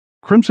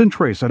Crimson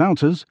Trace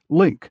announces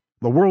Link,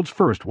 the world's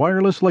first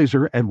wireless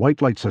laser and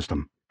white light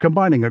system,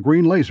 combining a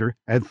green laser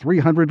and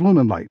 300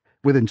 lumen light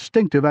with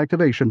instinctive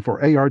activation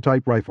for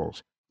AR-type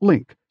rifles.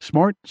 Link,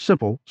 smart,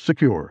 simple,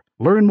 secure.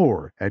 Learn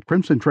more at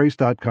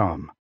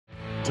crimsontrace.com.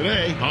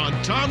 Today on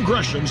Tom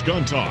Gresham's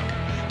Gun Talk,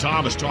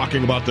 Tom is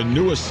talking about the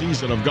newest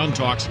season of Gun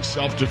Talk's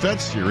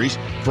self-defense series,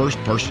 First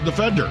Person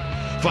Defender.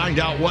 Find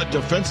out what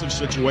defensive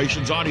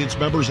situations audience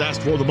members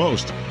ask for the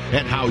most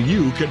and how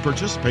you can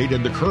participate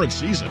in the current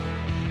season.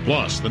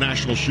 Plus, the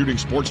National Shooting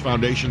Sports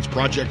Foundation's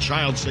Project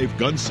Child Safe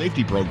Gun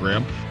Safety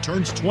Program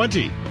turns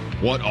 20.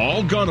 What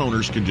all gun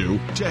owners can do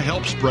to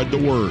help spread the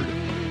word.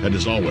 And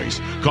as always,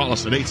 call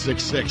us at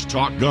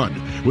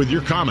 866-TALK-GUN with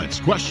your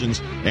comments,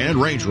 questions, and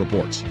range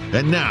reports.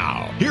 And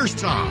now, here's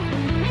Tom.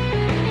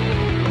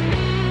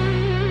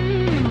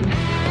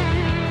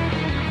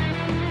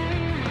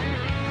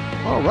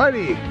 All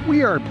righty,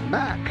 we are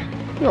back.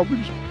 Well, we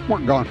just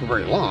weren't gone for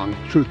very long,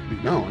 truth be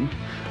known.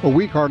 A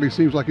week hardly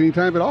seems like any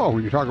time at all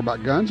when you talk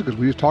about guns, because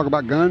we just talk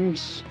about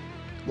guns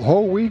the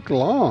whole week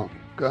long.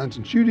 Guns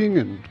and shooting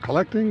and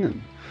collecting.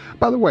 And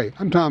by the way,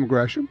 I'm Tom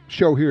Gresham. The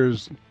show here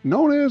is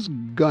known as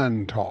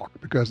Gun Talk,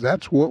 because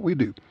that's what we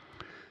do.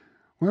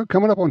 Well,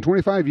 coming up on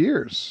 25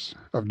 years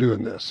of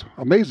doing this.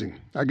 Amazing.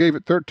 I gave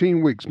it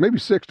 13 weeks, maybe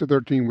 6 to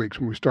 13 weeks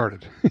when we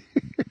started.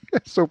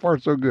 So far,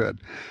 so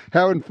good.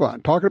 Having fun,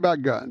 talking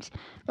about guns.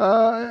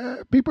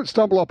 People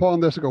stumble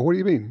upon this and go, what do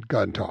you mean,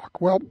 gun talk?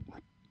 Well,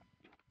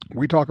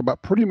 we talk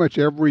about pretty much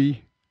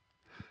every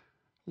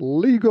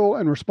legal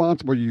and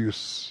responsible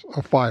use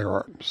of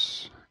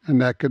firearms. And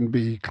that can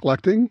be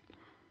collecting,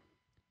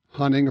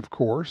 hunting, of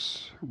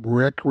course,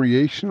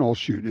 recreational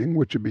shooting,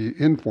 which would be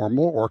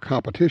informal or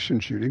competition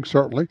shooting,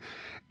 certainly,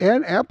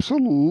 and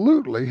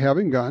absolutely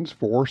having guns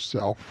for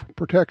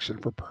self-protection,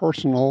 for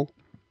personal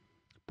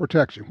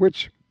protection,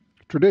 which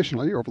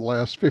traditionally, over the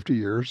last 50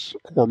 years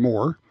or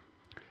more,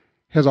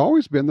 has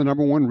always been the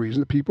number one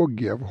reason that people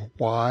give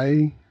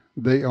why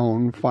they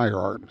own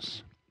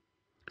firearms.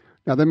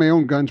 Now, they may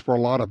own guns for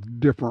a lot of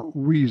different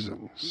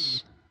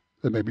reasons.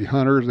 They may be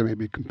hunters, they may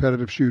be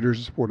competitive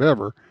shooters,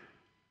 whatever.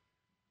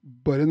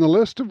 But in the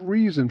list of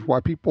reasons why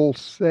people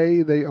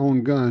say they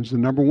own guns, the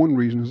number one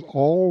reason is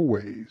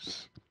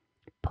always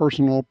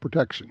personal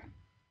protection.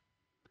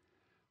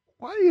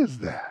 Why is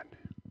that?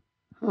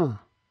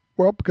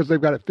 Well, because they've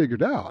got it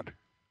figured out.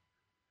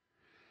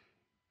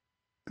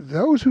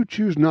 Those who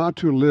choose not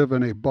to live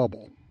in a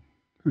bubble,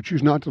 who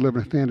choose not to live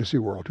in a fantasy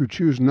world, who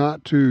choose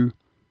not to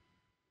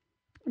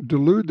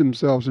delude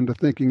themselves into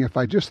thinking, if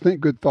I just think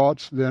good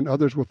thoughts, then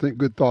others will think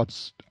good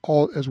thoughts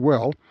all as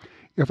well.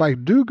 If I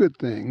do good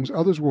things,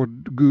 others will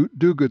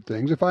do good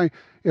things. If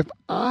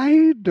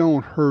I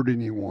don't hurt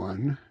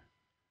anyone,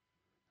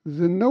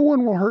 then no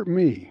one will hurt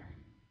me.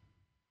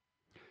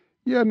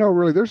 Yeah, no,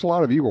 really, there's a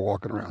lot of evil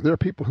walking around. There are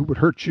people who would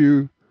hurt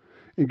you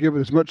and give it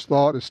as much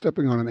thought as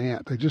stepping on an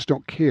ant. They just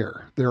don't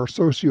care. There are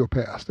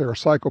sociopaths. There are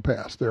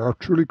psychopaths. There are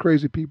truly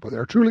crazy people.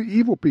 There are truly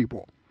evil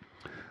people.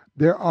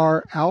 There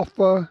are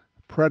alpha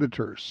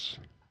predators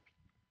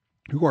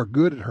who are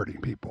good at hurting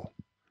people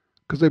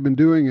because they've been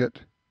doing it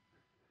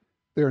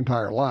their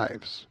entire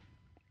lives.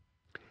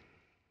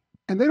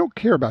 And they don't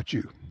care about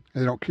you.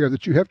 And they don't care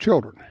that you have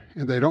children.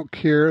 And they don't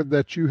care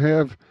that you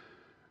have,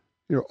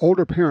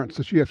 older parents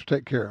that you have to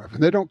take care of.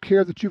 And they don't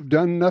care that you've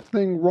done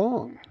nothing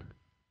wrong.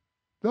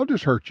 They'll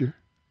just hurt you.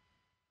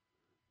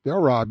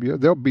 They'll rob you.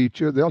 They'll beat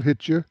you. They'll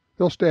hit you.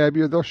 They'll stab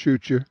you. They'll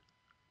shoot you.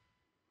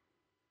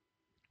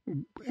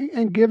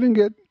 And giving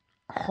it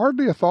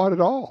hardly a thought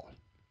at all.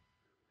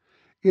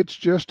 It's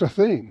just a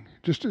thing.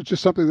 It's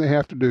just something they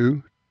have to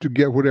do to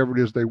get whatever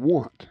it is they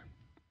want.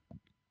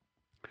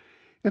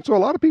 And so a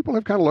lot of people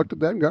have kind of looked at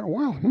that and gone,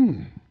 well,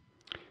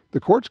 the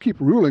courts keep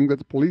ruling that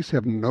the police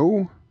have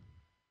no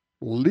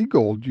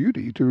legal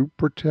duty to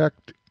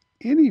protect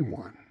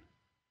anyone.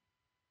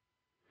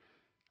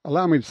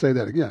 Allow me to say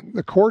that again.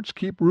 The courts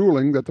keep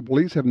ruling that the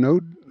police have no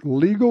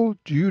legal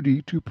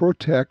duty to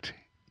protect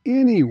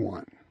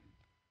anyone.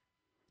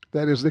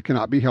 That is, they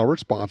cannot be held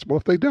responsible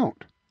if they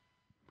don't.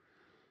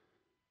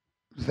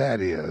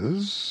 That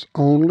is,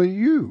 only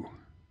you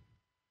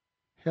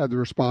have the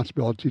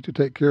responsibility to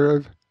take care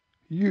of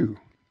you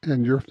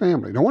and your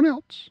family. No one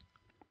else.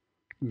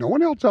 No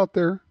one else out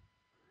there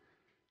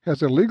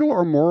has a legal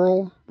or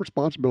moral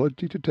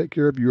responsibility to take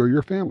care of you or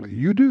your family.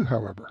 You do,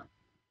 however.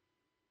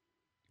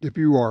 If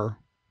you are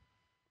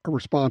a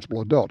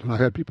responsible adult. And I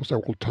had people say,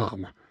 well,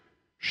 Tom,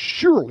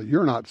 surely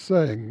you're not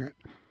saying that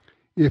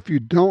if you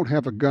don't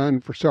have a gun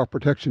for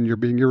self-protection, you're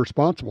being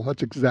irresponsible.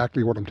 That's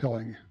exactly what I'm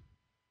telling you.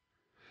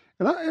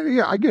 And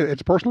I get it.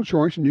 It's a personal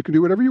choice and you can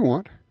do whatever you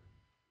want.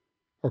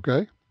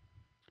 Okay?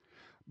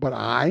 But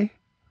I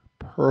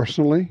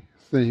personally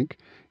think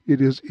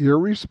it is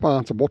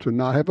irresponsible to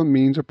not have a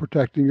means of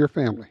protecting your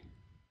family.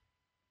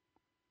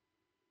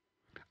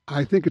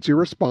 I think it's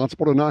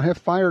irresponsible to not have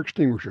fire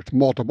extinguishers,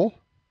 multiple,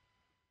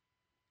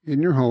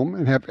 in your home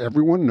and have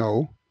everyone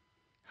know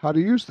how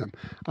to use them.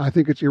 I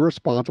think it's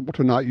irresponsible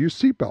to not use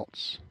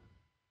seatbelts.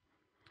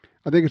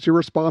 I think it's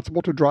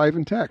irresponsible to drive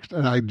and text.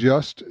 And I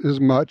just as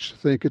much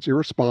think it's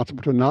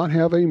irresponsible to not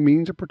have a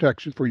means of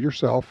protection for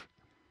yourself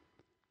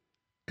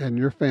and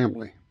your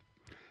family.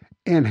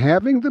 And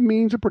having the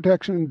means of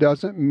protection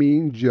doesn't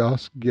mean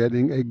just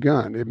getting a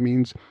gun. It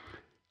means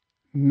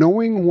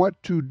knowing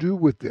what to do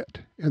with it.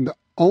 And the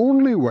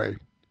only way,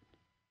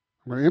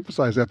 I'm going to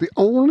emphasize that, the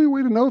only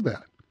way to know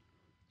that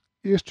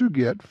is to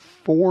get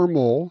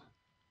formal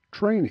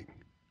training.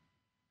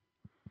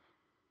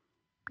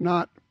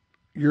 Not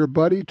your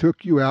buddy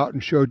took you out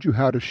and showed you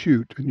how to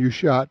shoot and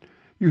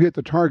you hit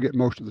the target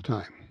most of the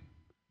time.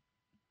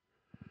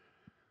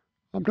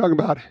 I'm talking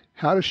about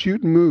how to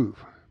shoot and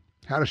move,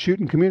 how to shoot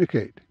and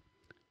communicate,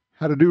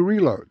 how to do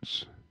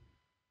reloads,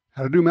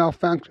 how to do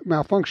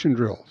malfunction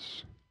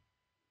drills.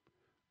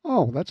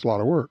 Oh, that's a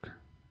lot of work.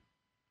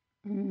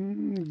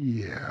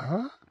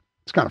 Yeah,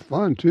 it's kind of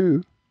fun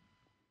too.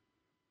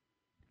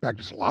 In fact,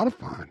 it's a lot of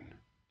fun.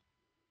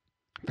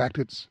 In fact,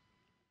 it's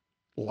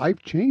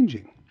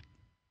life-changing.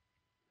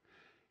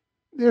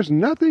 There's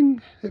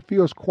nothing that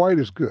feels quite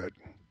as good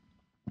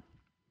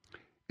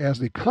as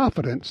the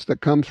confidence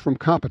that comes from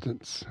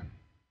competence.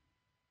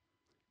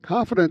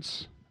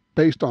 Confidence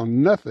based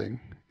on nothing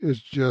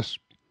is just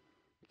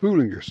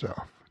fooling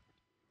yourself.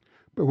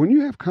 But when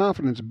you have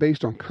confidence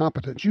based on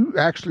competence, you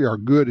actually are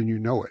good and you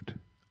know it.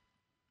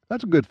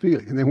 That's a good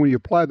feeling. And then when you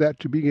apply that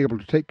to being able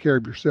to take care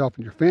of yourself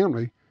and your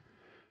family,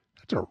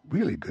 that's a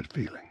really good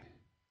feeling.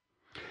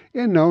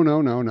 And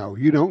no.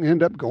 You don't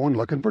end up going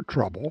looking for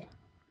trouble.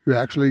 You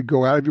actually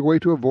go out of your way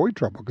to avoid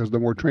trouble, because the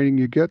more training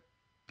you get,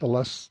 the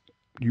less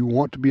you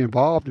want to be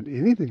involved in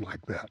anything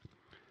like that.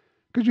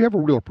 Because you have a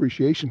real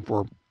appreciation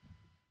for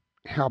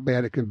how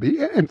bad it can be.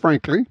 And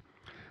frankly,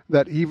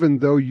 that even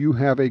though you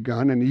have a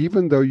gun and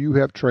even though you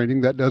have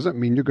training, that doesn't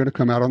mean you're going to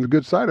come out on the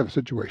good side of a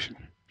situation.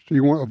 So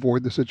you want to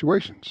avoid the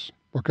situations.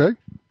 Okay?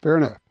 Fair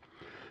enough.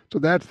 So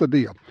that's the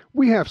deal.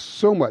 We have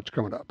so much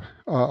coming up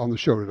on the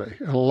show today,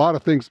 and a lot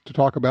of things to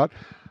talk about.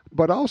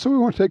 But also we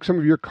want to take some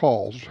of your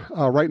calls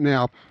right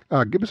now.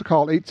 Give us a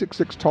call,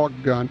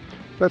 866-TALK-GUN.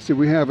 Let's see,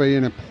 we have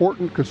an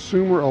important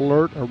consumer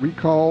alert, a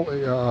recall,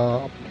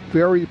 a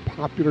very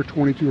popular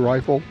 .22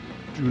 rifle.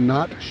 Do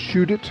not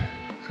shoot it.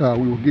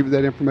 We will give you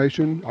that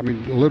information. I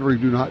mean, literally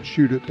do not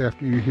shoot it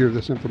after you hear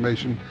this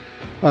information.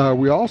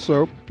 We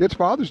also, it's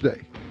Father's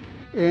Day,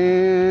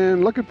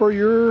 and looking for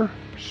your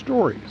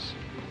stories.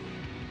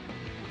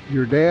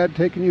 Your dad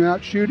taking you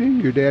out shooting,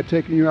 your dad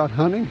taking you out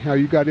hunting, how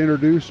you got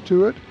introduced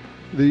to it,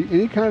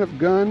 any kind of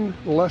gun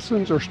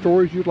lessons or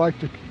stories you'd like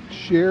to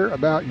share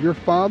about your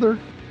father.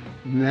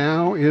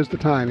 Now is the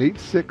time.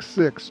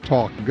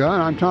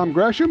 866-TALK-GUN. I'm Tom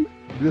Gresham.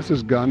 This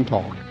is Gun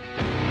Talk.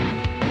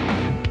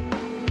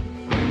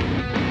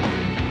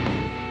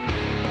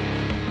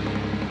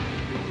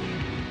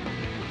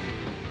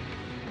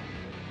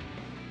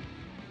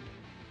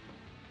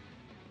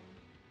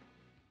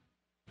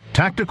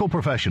 Tactical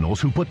professionals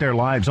who put their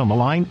lives on the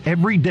line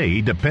every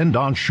day depend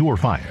on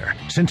Surefire.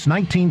 Since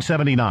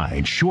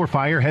 1979,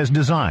 Surefire has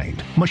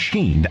designed,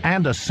 machined,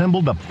 and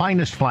assembled the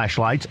finest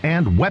flashlights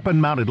and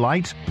weapon-mounted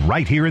lights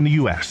right here in the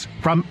U.S.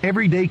 From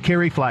everyday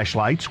carry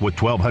flashlights with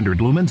 1200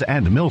 lumens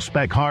and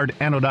mil-spec hard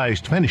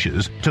anodized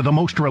finishes to the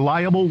most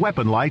reliable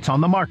weapon lights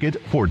on the market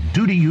for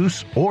duty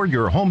use or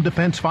your home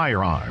defense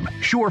firearm,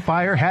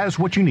 Surefire has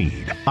what you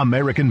need.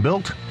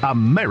 American-built,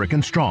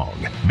 American-strong.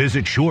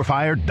 Visit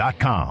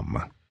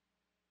surefire.com.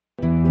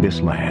 This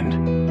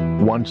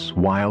land, once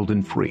wild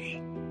and free,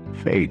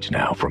 fades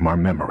now from our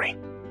memory.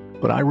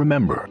 But I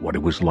remember what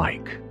it was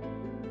like,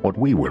 what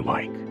we were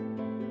like,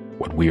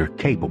 what we are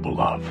capable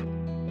of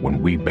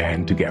when we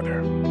band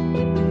together.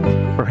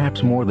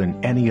 Perhaps more than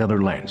any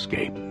other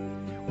landscape,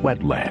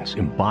 wetlands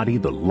embody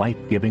the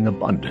life-giving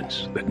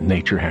abundance that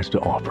nature has to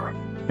offer.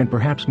 And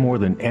perhaps more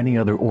than any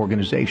other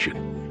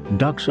organization,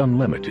 Ducks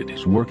Unlimited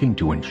is working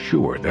to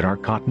ensure that our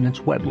continent's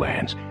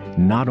wetlands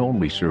not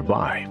only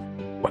survive,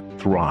 but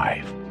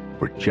thrive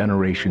for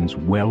generations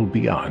well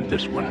beyond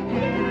this one.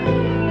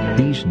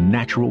 These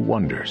natural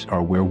wonders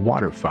are where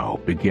waterfowl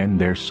begin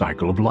their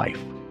cycle of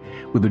life,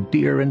 where the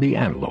deer and the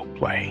antelope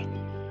play,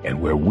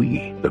 and where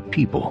we, the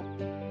people,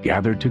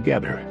 gather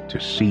together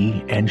to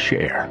see and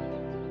share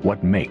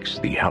what makes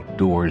the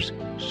outdoors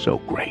so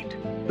great.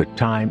 The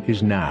time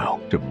is now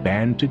to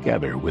band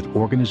together with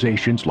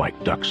organizations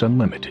like Ducks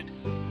Unlimited.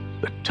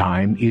 The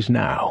time is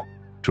now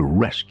to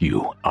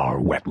rescue our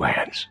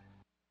wetlands.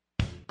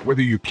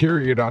 Whether you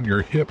carry it on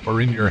your hip or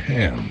in your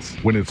hands,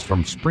 when it's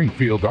from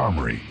Springfield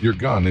Armory, your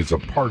gun is a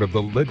part of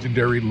the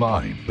legendary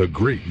line, the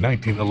great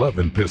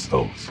 1911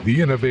 pistols,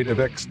 the innovative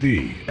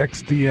XD,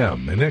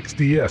 XDM, and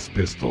XDS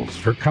pistols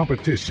for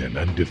competition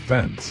and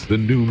defense, the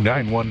new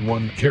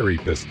 911 carry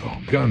pistol,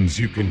 guns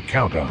you can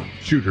count on.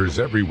 Shooters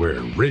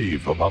everywhere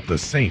rave about the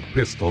Saint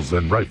pistols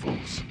and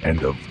rifles,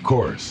 and of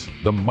course,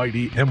 the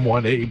mighty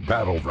M1A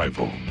battle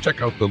rifle.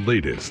 Check out the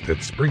latest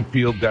at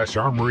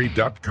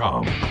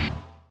Springfield-Armory.com.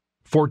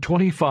 For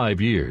 25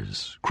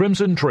 years,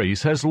 Crimson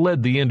Trace has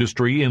led the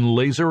industry in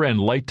laser and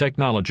light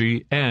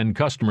technology and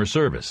customer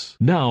service.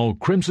 Now,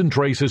 Crimson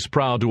Trace is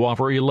proud to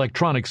offer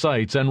electronic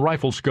sights and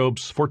rifle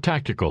scopes for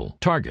tactical,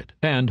 target,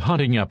 and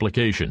hunting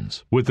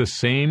applications, with the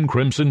same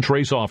Crimson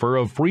Trace offer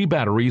of free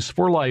batteries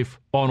for life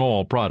on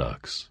all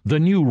products. The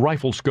new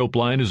rifle scope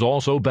line is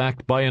also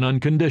backed by an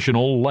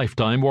unconditional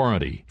lifetime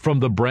warranty from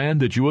the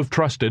brand that you have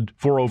trusted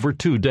for over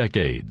 2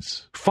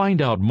 decades.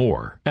 Find out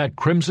more at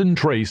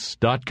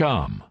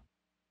crimsontrace.com.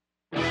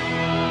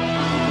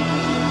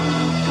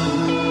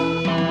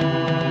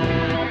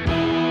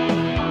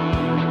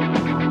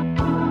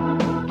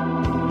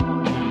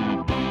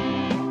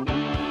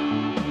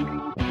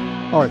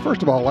 All right,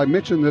 first of all, I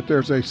mentioned that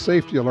there's a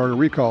safety alert, a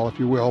recall, if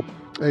you will,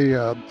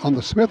 on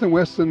the Smith &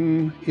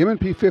 Wesson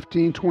M&P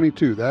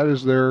 1522. That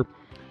is their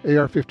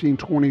AR-1522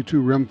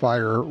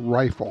 rimfire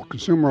rifle.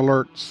 Consumer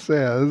alert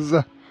says,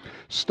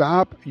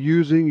 stop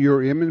using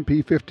your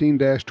M&P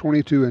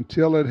 15-22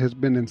 until it has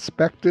been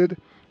inspected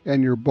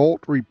and your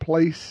bolt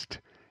replaced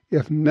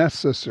if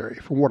necessary.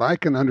 From what I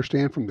can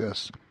understand from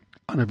this,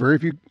 on a very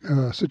few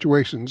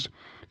situations,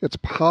 it's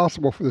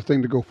possible for the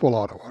thing to go full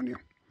auto on you.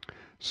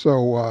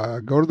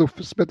 So go to the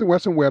Smith &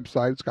 Wesson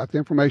website. It's got the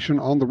information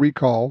on the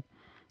recall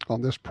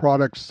on this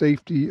product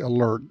safety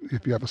alert.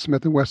 If you have a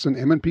Smith & Wesson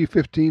M&P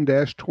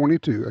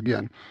 15-22,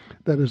 again,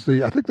 that is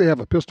I think they have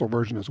a pistol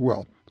version as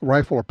well. The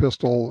rifle or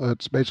pistol,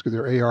 it's basically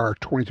their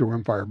AR-22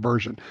 rimfire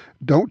version.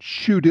 Don't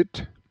shoot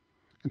it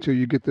until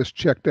you get this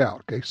checked out,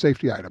 okay?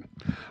 Safety item.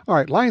 All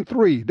right, line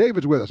 3.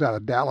 David's with us out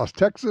of Dallas,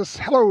 Texas.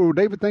 Hello,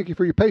 David. Thank you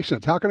for your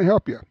patience. How can I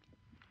help you?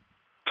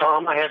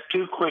 Tom, I have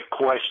 2 quick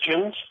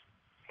questions.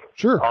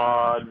 Sure.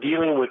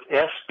 Dealing with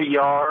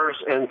SBRs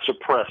and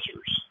suppressors.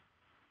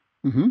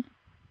 Mm-hmm.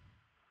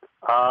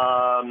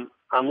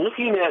 I'm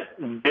looking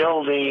at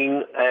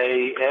building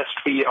a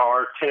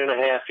SBR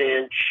 10.5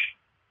 inch,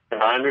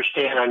 and I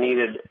understand I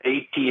needed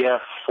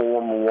ATF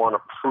Form 1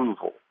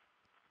 approval.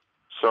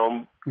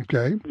 So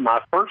okay. My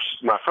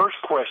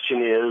first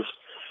question is,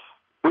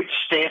 which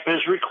stamp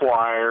is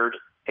required,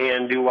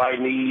 and do I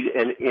need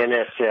an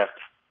NSF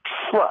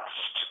trust?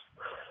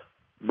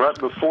 But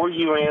before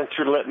you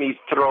answer, let me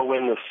throw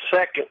in the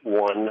second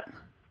one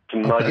to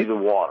muddy the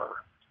water.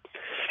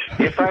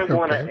 If I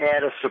want to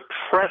add a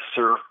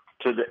suppressor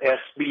to the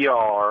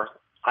SBR,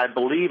 I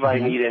believe I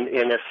need an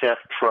NSF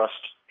trust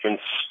and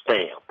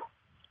stamp.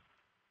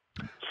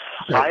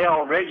 Okay. I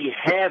already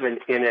have an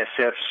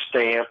NSF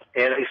stamp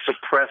and a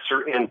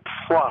suppressor in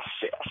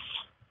process.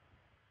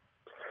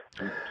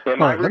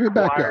 Am I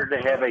required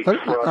to have a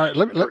trust? All right,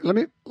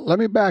 let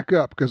me back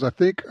up, because I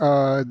think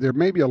there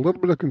may be a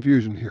little bit of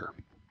confusion here.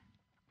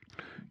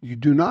 You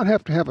do not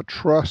have to have a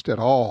trust at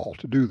all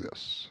to do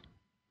this.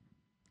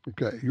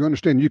 Okay, you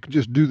understand you can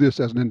just do this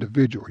as an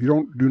individual.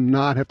 You do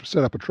not have to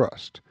set up a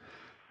trust.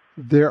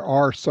 There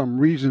are some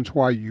reasons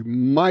why you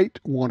might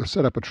want to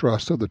set up a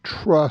trust, so the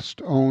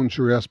trust owns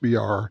your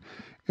SBR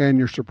and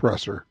your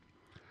suppressor.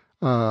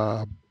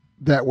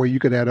 That way you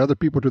could add other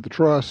people to the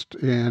trust,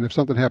 and if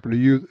something happened to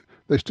you,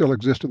 they still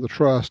exist in the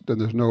trust,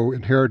 and there's no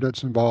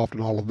inheritance involved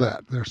and all of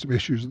that. There's some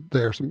issues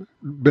there, some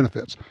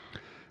benefits.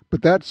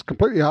 But that's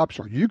completely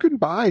optional. You can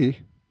buy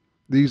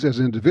these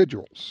as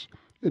individuals,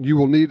 and you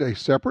will need a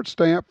separate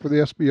stamp for the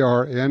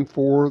SBR and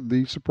for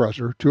the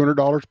suppressor,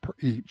 $200 per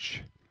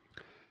each.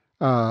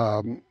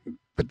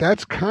 But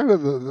that's kind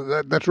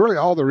of that's really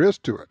all there is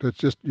to it. It's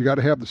just you got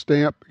to have the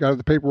stamp, you got to have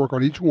the paperwork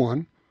on each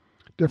one.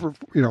 Different,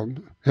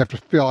 have to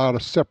fill out a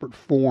separate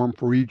form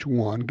for each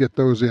one, get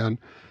those in.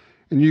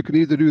 And you can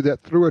either do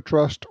that through a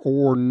trust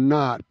or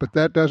not, but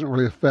that doesn't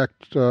really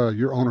affect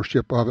your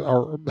ownership of it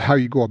or how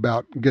you go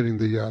about getting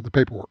the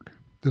paperwork.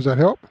 Does that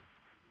help?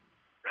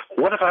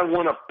 What if I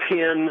want to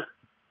pin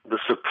the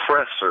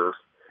suppressor?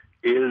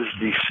 Is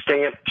the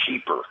stamp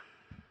cheaper?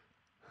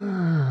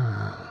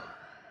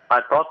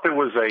 I thought there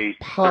was a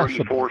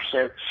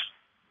 34-cent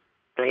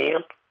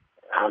stamp.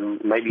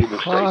 Maybe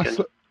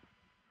mistaken.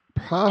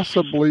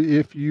 Possibly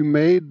if you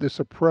made the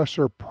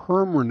suppressor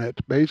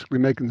permanent, basically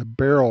making the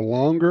barrel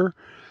longer,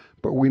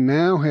 but we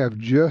now have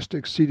just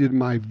exceeded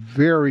my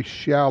very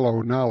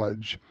shallow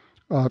knowledge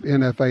of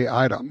NFA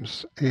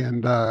items.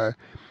 And I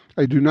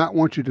do not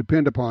want you to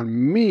depend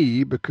upon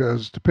me,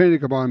 because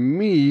depending upon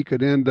me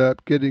could end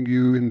up getting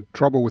you in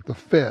trouble with the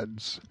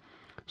feds.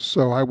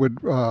 So I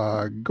would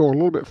go a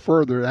little bit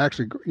further.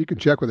 Actually, you can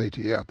check with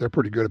ATF. They're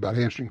pretty good about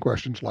answering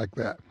questions like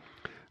that.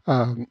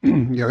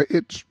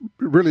 It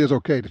really is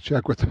okay to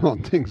check with them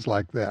on things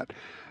like that.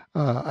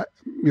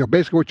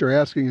 Basically what you're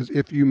asking is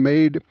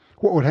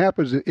what would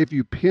happen is if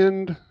you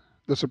pinned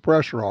the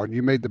suppressor on,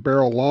 you made the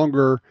barrel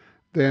longer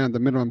than the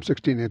minimum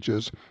 16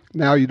 inches.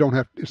 Now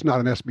it's not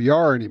an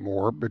SBR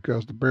anymore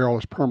because the barrel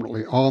is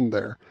permanently on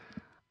there.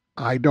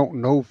 I don't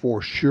know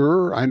for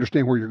sure. I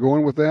understand where you're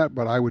going with that,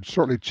 but I would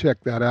certainly check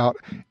that out.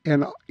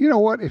 And you know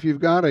what? If you've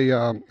got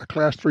a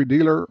Class 3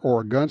 dealer or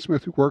a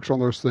gunsmith who works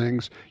on those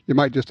things, you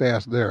might just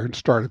ask there and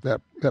start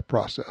at that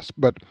process.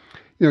 But,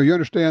 you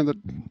understand that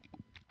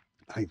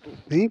I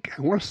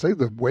want to say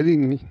the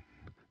waiting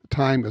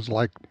time is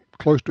like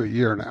close to a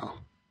year now.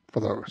 for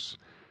those.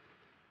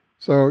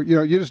 So,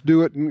 you just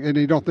do it and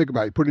you don't think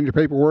about it. You put in your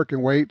paperwork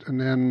and wait,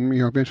 and then,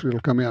 eventually it'll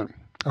come in.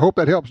 I hope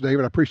that helps,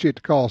 David. I appreciate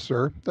the call,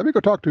 sir. Let me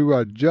go talk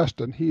to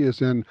Justin. He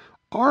is in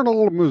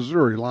Arnold,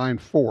 Missouri, line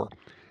 4.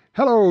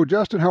 Hello,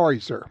 Justin. How are you,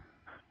 sir?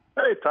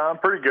 Hey, Tom.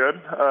 Pretty good.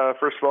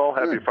 First of all,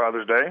 happy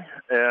Father's Day.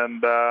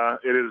 And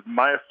it is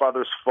my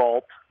father's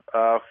fault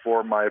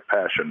for my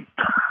passion.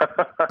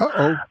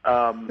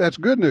 Uh-oh. That's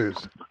good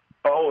news.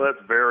 Oh,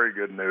 that's very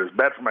good news.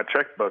 Bad for my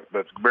checkbook, but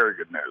it's very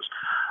good news.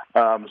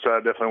 So I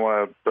definitely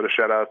want to put a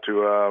shout out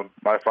to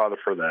my father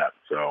for that.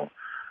 So,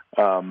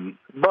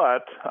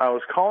 but I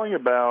was calling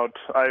about,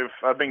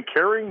 I've been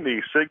carrying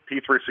the SIG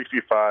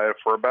P365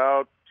 for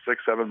about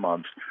 6-7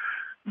 months.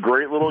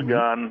 Great little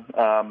gun.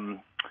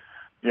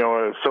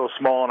 It's so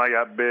small and I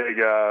got big,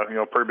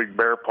 pretty big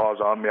bear paws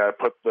on me. I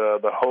put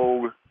the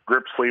Hogue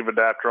grip sleeve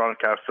adapter on and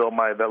kind of fill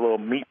that little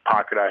meat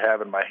pocket I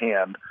have in my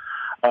hand.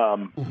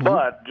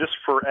 But just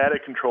for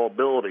added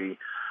controllability,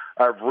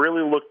 I've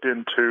really looked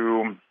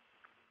into,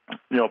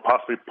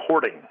 possibly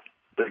porting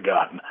the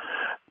gun.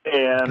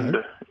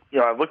 And,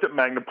 I've looked at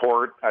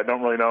Magnaport. I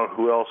don't really know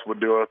who else would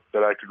do it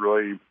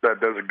that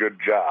does a good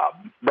job.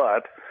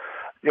 But,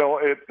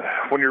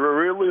 when you're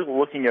really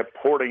looking at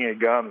porting a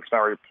gun that's not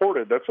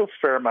reported, that's a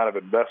fair amount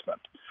of investment.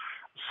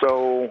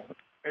 So,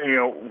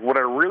 would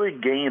I really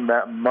gain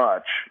that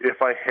much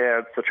if I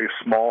had such a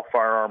small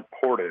firearm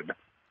ported?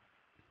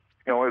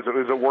 Is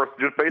it worth,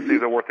 just basically,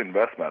 is it worth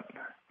investment?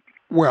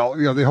 Well,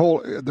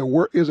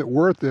 is it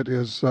worth it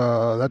is,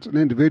 that's an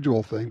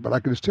individual thing, but I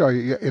can just tell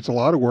you, it's a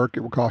lot of work.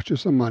 It will cost you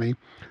some money.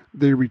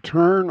 The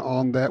return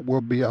on that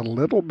will be a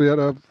little bit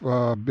of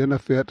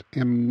benefit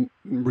in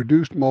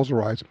reduced muzzle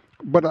rise.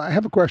 But I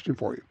have a question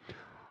for you.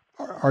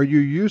 Are you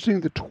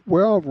using the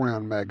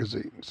 12-round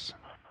magazines?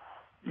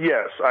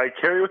 Yes, I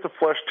carry with the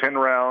Flesh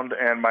 10-round,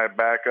 and my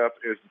backup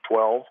is the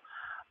 12.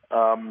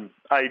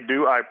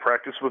 I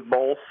practice with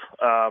both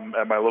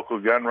at my local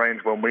gun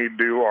range when we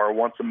do our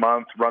once a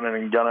month running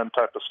and gunning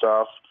type of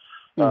stuff,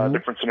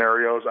 different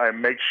scenarios. I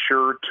make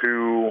sure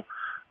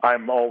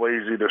I'm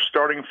always either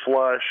starting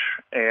flush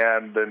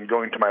and then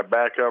going to my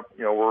backup.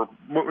 We're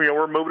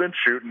moving and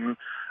shooting,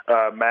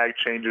 mag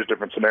changes,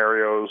 different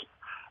scenarios.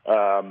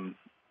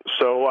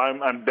 So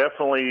I'm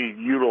definitely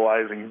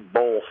utilizing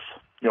both,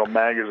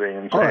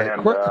 magazines. All right,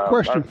 a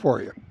question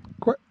for you.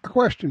 A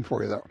question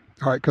for you though.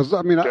 All right, because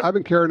I've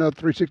been carrying a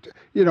 360.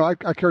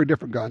 I carry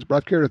different guns, but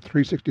I've carried a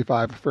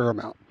 365 a fair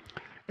amount.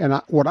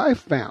 And what I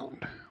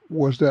found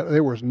was that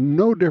there was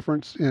no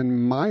difference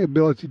in my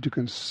ability to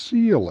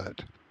conceal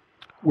it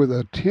with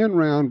a 10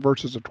 round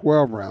versus a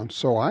 12 round.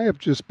 So I have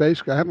just I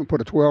haven't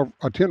put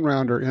a 10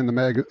 rounder in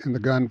the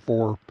gun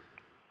for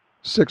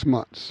 6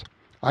 months.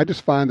 I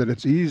just find that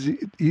it's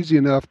easy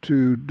enough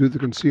to do the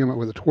concealment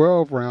with a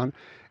 12 round,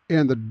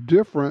 and the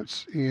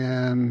difference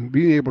in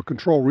being able to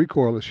control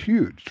recoil is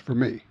huge for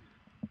me.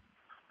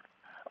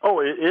 Oh,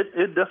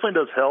 it definitely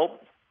does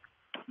help,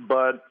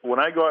 but when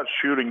I go out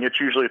shooting, it's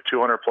usually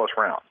 200 plus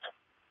rounds.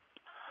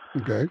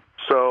 Okay.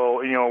 So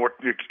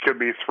it could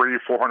be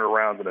 300-400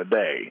 rounds in a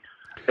day,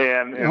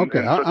 and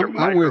okay,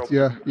 I'm with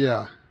you.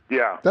 Yeah.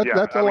 Yeah.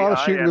 That's a lot of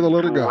shooting with a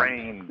little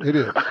gun. It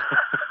is.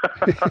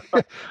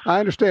 I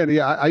understand.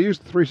 Yeah, I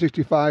used the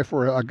 365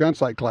 for a gun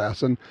sight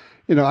class, and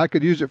I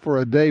could use it for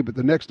a day, but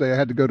the next day I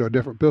had to go to a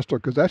different pistol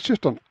because that's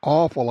just an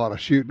awful lot of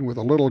shooting with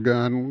a little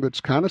gun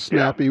that's kind of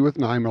snappy with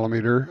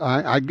 9mm.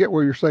 I get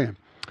what you're saying.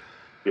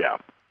 Yeah.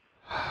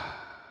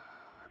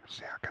 Let's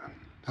see,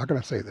 how can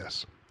I say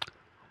this?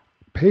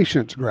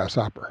 Patience,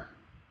 grasshopper.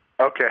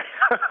 Okay.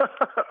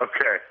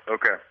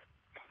 Okay.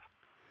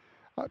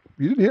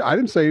 You didn't hear, I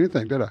didn't say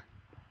anything, did I?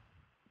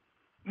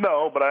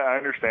 No, but I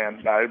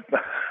understand.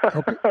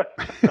 Okay.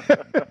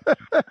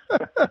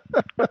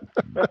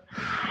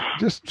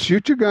 Just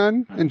shoot your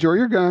gun, enjoy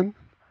your gun,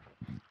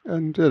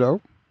 and who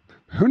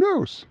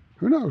knows?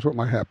 Who knows what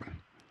might happen?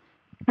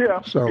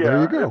 Yeah. So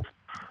there you go.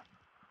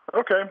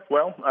 Okay.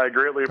 Well, I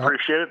greatly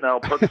appreciate it, and I'll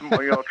put some,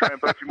 try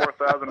and put a few more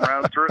 1,000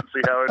 rounds through it and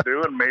see how I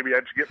do, and maybe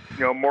I just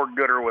get more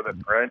gooder with it,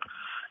 right?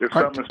 If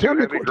something's too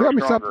heavy, grow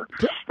stronger.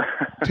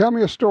 Tell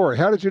me a story.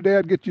 How did your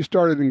dad get you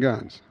started in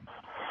guns?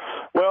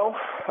 Well,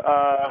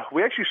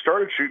 we actually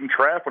started shooting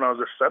trap when I was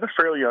at a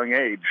fairly young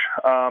age.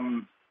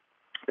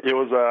 It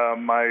was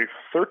my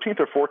 13th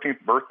or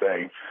 14th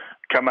birthday.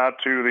 Come out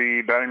to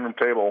the dining room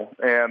table,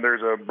 and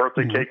there's a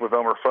birthday cake with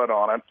Elmer Fudd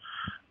on it.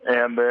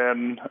 And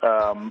then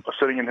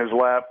sitting in his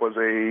lap was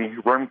a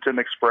Remington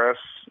Express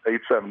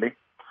 870.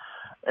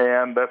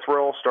 And that's where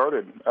it all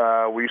started.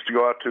 We used to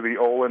go out to the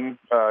Olin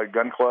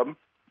Gun Club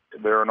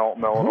there in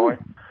Alton, Illinois.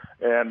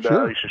 And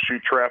used to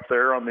shoot trap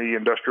there on the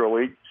Industrial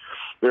League.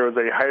 There was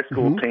a high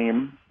school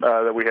team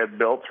that we had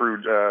built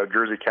through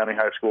Jersey County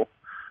High School.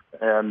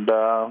 And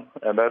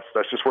that's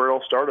just where it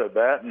all started.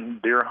 That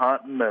and deer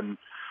hunting and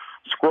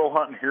squirrel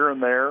hunting here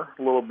and there a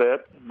little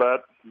bit.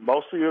 But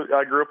mostly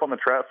I grew up on the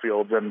trap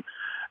fields. And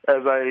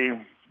as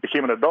I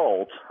became an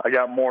adult, I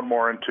got more and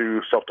more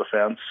into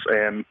self-defense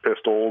and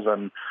pistols.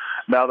 And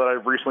now that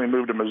I've recently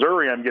moved to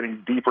Missouri, I'm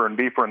getting deeper and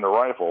deeper into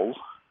rifles.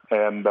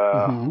 And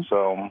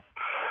so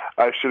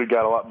I should have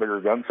got a lot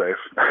bigger gun safe.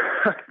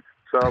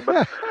 So,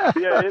 but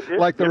yeah,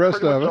 like the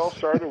rest of us. It all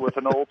started with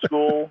an old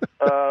school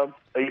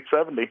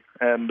 870,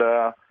 and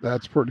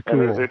that's pretty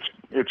cool. And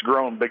it's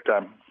grown big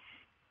time.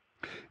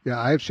 Yeah,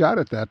 I've shot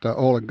at that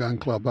Olin Gun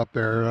Club up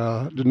there,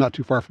 not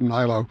too far from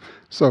Nilo.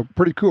 So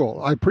pretty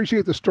cool. I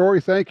appreciate the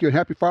story. Thank you, and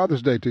happy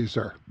Father's Day to you,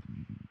 sir.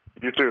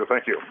 You too.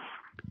 Thank you.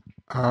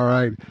 All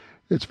right.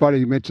 It's funny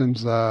he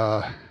mentions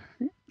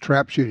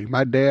trap shooting.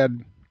 My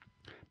dad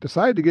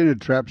decided to get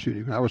into trap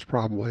shooting. I was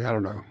probably,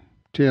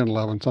 10,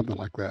 11, something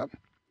like that.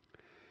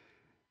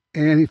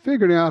 And he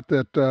figured out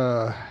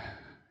that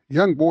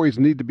young boys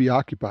need to be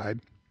occupied,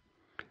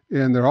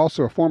 and they're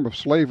also a form of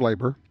slave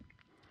labor.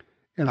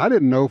 And I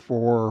didn't know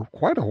for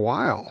quite a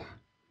while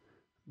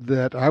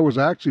that I was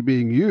actually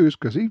being used,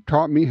 because he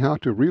taught me how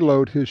to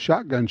reload his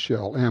shotgun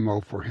shell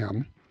ammo for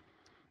him.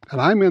 And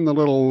I'm in the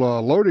little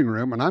loading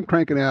room, and I'm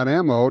cranking out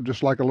ammo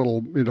just like a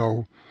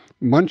little,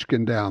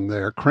 munchkin down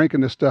there,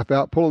 cranking this stuff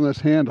out, pulling this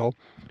handle,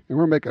 and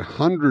we're making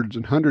hundreds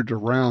and hundreds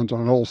of rounds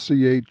on an old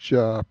CH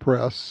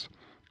press.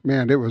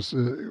 Man, it was,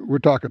 we're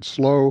talking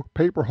slow,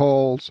 paper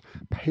hulls,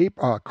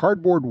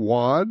 cardboard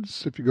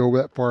wads, if you go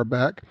that far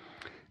back,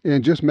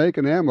 and just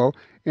making ammo.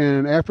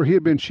 And after he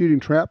had been shooting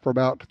trap for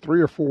about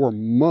 3 or 4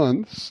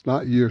 months,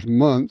 not years,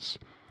 months,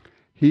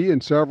 he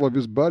and several of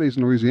his buddies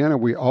in Louisiana,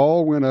 we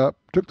all went up,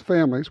 took the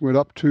families, went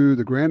up to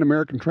the Grand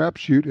American Trap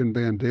Shoot in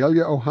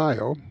Vandalia,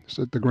 Ohio. It's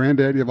the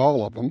granddaddy of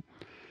all of them.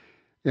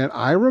 And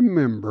I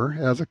remember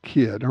as a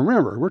kid,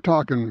 we're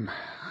talking,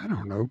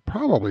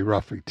 probably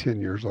roughly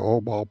 10 years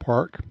old,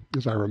 ballpark,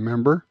 as I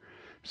remember,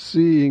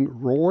 seeing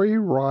Roy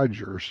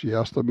Rogers,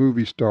 yes, the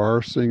movie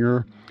star,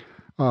 singer,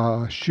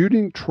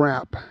 shooting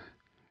trap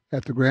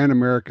at the Grand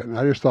American.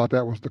 I just thought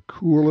that was the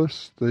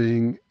coolest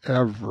thing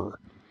ever.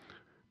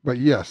 But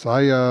yes,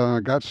 I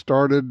got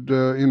started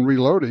in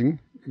reloading,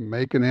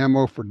 making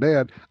ammo for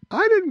Dad.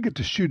 I didn't get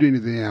to shoot any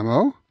of the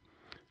ammo.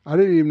 I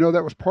didn't even know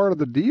that was part of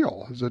the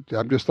deal. I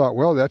just thought,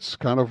 well, that's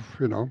kind of,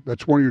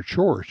 that's one of your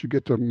chores. You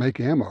get to make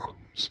ammo.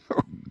 So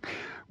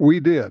we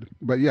did.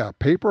 But yeah,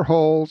 paper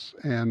hulls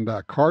and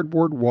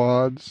cardboard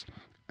wads.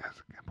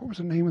 What was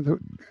the name of it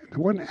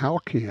wasn't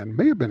Alcan.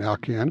 May have been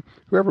Alcan.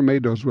 Whoever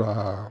made those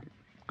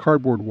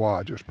cardboard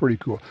wads. It was pretty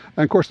cool.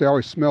 And of course, they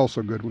always smell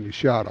so good when you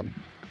shot them.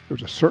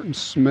 There's a certain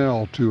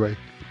smell to a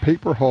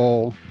paper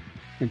hull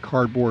and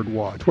cardboard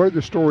wads. What are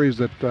the stories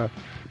that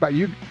about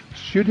you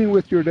shooting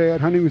with your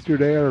dad, hunting with your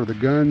dad, or the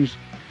guns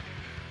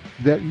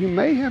that you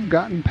may have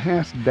gotten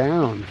passed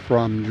down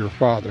from your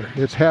father?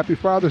 It's Happy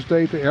Father's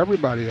Day to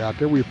everybody out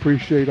there. We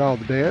appreciate all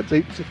the dads.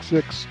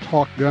 866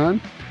 Talk Gun.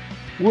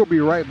 We'll be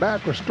right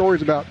back with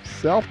stories about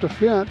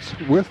self-defense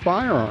with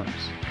firearms.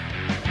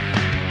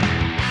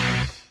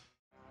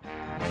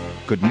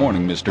 Good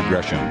morning, Mr.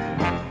 Gresham.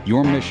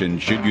 Your mission,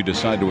 should you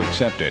decide to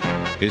accept it,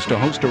 is to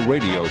host a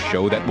radio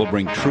show that will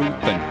bring truth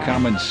and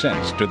common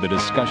sense to the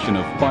discussion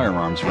of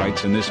firearms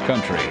rights in this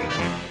country.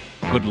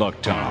 Good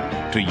luck,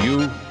 Tom, to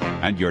you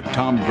and your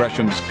Tom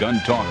Gresham's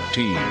Gun Talk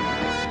team.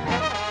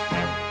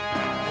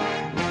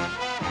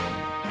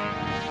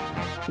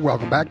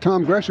 Welcome back.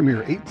 Tom Gresham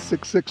here,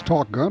 866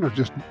 Talk Gun, or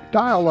just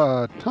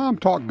dial Tom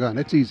Talk Gun.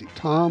 It's easy.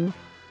 Tom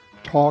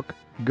Talk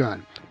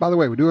Gun. By the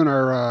way, we're doing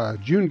our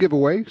June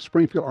giveaway,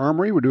 Springfield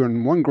Armory. We're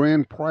doing one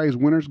grand prize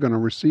winner's going to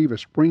receive a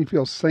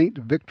Springfield St.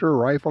 Victor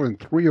rifle in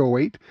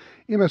 .308.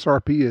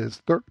 MSRP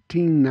is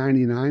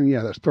 $1,399.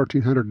 Yeah, that's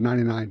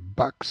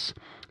 $1,399.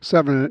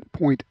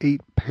 7.8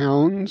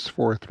 pounds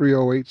for a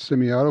 .308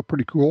 semi-auto.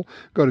 Pretty cool.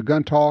 Go to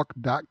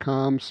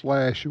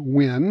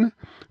guntalk.com/win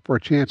for a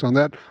chance on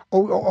that.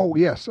 Oh,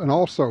 yes. And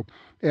also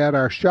at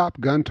our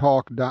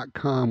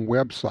shopguntalk.com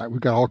website,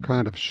 we've got all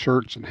kinds of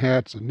shirts and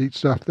hats and neat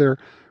stuff there.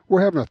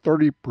 We're having a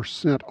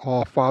 30%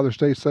 off Father's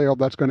Day sale.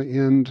 That's going to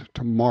end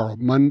tomorrow,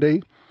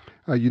 Monday.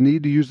 You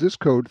need to use this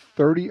code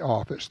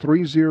 30OFF. It's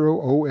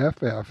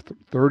 30OFF,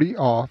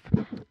 30OFF.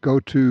 Go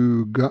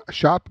to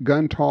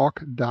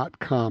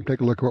shopguntalk.com.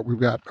 Take a look at what we've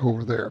got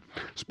over there.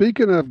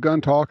 Speaking of Gun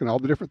Talk and all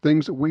the different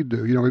things that we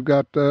do, we've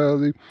got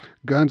the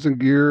Guns and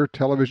Gear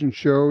television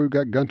show. We've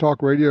got Gun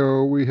Talk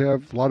Radio. We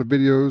have a lot of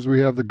videos. We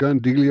have the Gun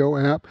Dealio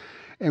app.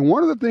 And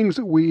one of the things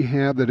that we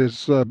have that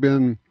has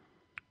been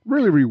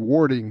really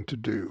rewarding to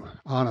do,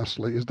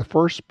 honestly, is the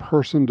First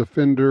Person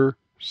Defender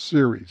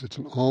series. It's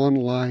an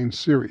online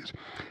series.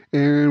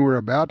 And we're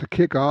about to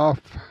kick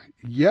off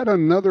yet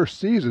another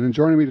season. And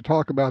joining me to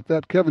talk about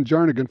that, Kevin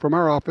Jarnagin from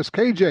our office.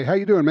 KJ, how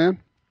you doing, man?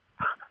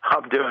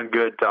 I'm doing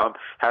good, Tom.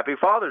 Happy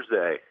Father's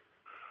Day.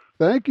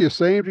 Thank you.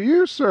 Same to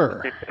you,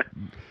 sir.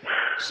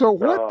 So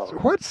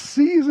what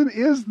season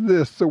is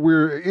this that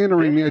we're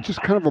entering? It's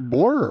just kind of a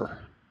blur.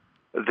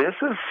 This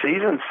is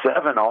season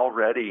 7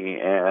 already,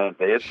 and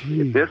this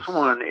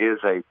one is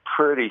a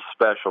pretty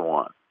special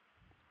one.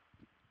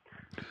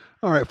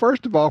 All right,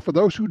 first of all, for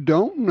those who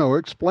don't know,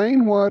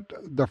 explain what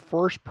the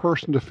First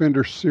Person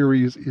Defender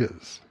series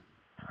is.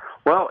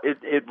 Well,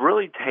 it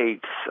really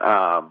takes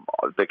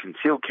the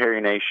concealed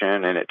carry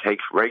nation, and it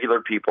takes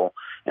regular people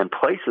and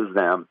places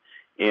them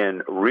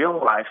in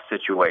real-life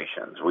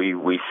situations.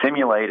 We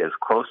simulate as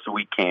close as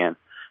we can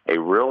a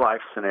real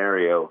life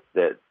scenario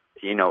that,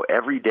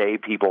 every day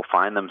people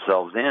find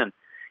themselves in,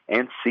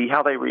 and see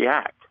how they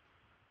react.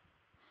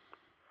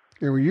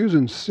 And we're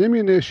using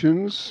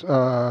simunitions,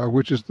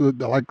 which is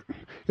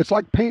it's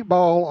like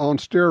paintball on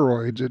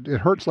steroids. It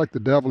hurts like the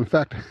devil. In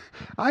fact,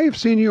 I have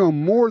seen you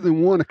on more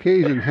than one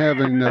occasion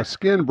having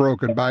skin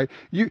broken by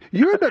you.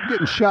 You end up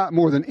getting shot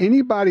more than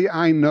anybody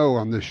I know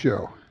on this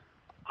show.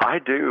 I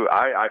do.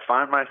 I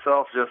find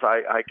myself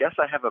I guess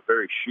I have a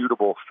very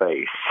shootable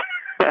face.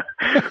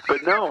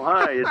 But no,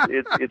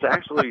 it's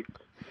actually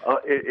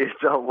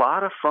it's a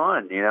lot of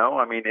fun.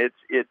 I mean, as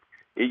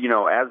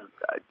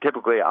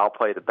typically I'll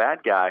play the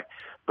bad guy,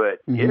 but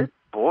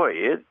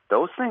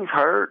those things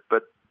hurt,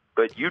 but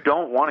you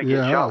don't want to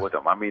get shot with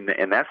them. I mean,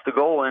 and that's the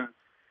goal. And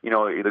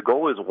the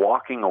goal is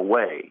walking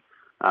away,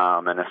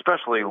 and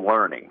especially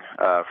learning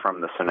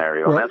from the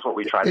scenario. Well, and that's what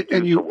we try to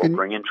do. So we'll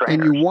bring in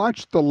trainers. And you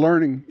watch the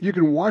learning. You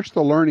can watch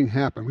the learning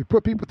happen. We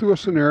put people through a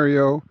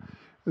scenario.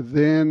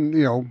 Then,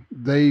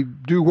 they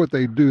do what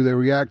they do. They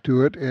react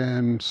to it,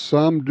 and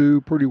some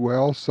do pretty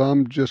well.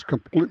 Some just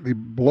completely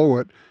blow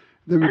it.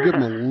 Then we give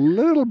them a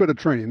little bit of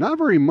training, not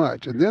very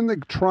much, and then they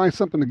try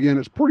something again.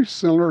 It's pretty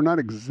similar, not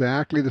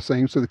exactly the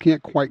same, so they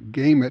can't quite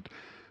game it.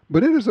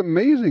 But it is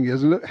amazing,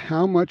 isn't it,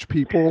 how much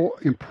people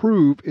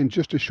improve in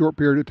just a short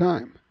period of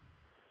time?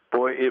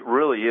 Boy, it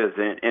really is,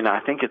 and I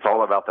think it's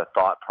all about the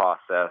thought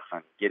process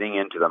and getting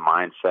into the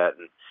mindset.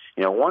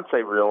 And once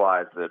they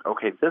realize that,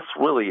 okay, this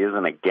really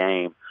isn't a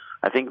game,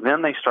 I think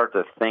then they start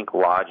to think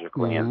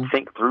logically and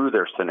think through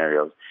their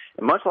scenarios.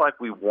 And much like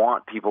we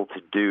want people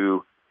to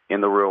do in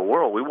the real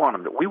world, we want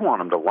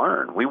them to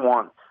learn. We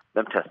want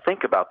them to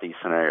think about these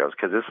scenarios,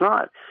 because it's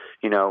not,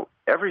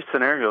 every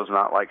scenario is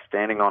not like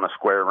standing on a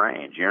square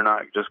range. You're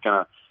not just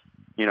going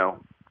to,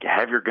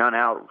 have your gun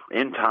out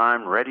in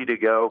time, ready to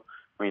go.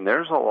 I mean,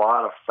 there's a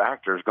lot of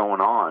factors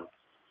going on.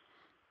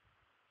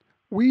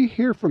 We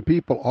hear from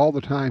people all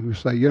the time who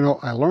say,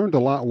 I learned a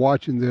lot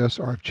watching this,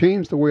 or I've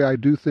changed the way I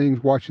do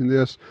things watching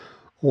this,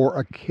 or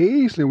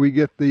occasionally we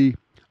get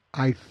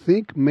I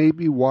think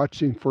maybe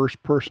watching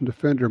first-person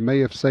defender may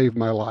have saved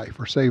my life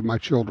or saved my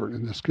children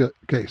in this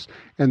case.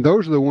 And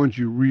those are the ones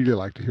you really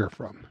like to hear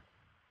from.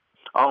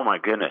 Oh, my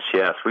goodness,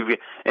 yes.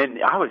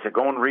 And I was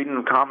going reading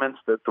the comments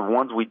that the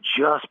ones we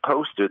just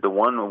posted, the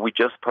one we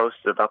just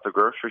posted about the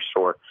grocery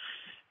store,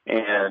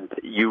 and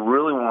you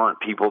really want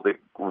people to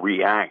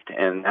react,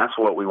 and that's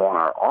what we want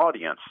our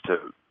audience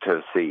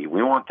to see.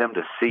 We want them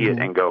to see it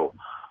and go,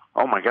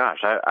 oh, my gosh,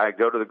 I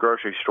go to the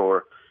grocery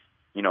store,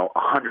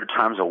 100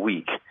 times a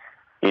week,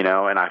 and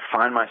I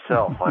find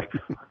myself like,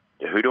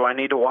 who do I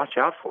need to watch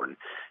out for? And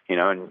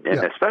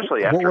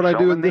especially after what would I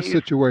do in this these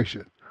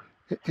situation?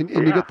 And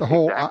you get the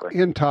whole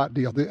INTOT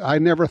deal. I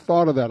never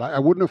thought of that. I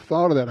wouldn't have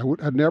thought of that.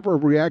 I'd never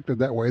have reacted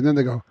that way. And then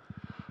they go,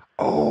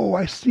 oh,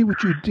 I see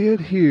what you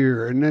did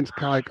here. And then it's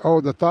kind of like,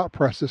 oh, the thought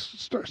process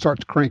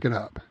starts cranking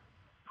up.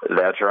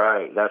 That's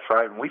right.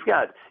 And we've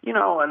got,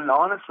 and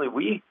honestly,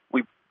 we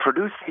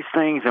produce these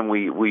things, and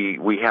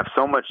we have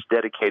so much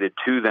dedicated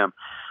to them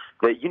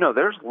that,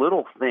 there's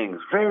little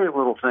things, very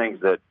little things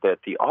that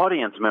the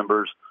audience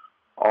members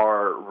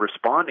are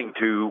responding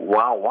to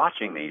while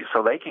watching these.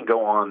 So they can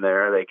go on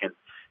there, they can,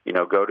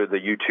 go to the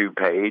YouTube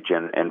page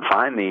and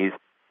find these,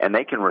 and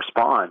they can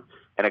respond.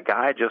 And a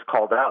guy just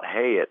called out,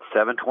 hey, at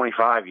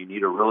 7:25, you need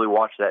to really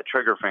watch that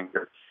trigger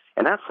finger.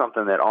 And that's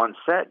something that on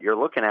set you're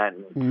looking at,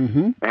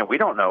 and we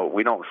don't know,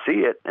 we don't see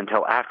it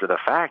until after the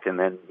fact. And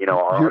then,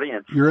 our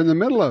audience, you're in the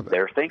middle of it.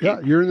 They're thinking. Yeah,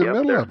 you're in the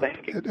middle of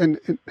it. And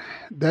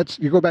that's,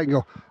 you go back and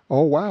go,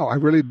 oh, wow, I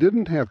really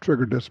didn't have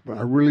trigger discipline.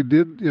 I really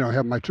did,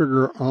 have my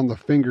trigger on the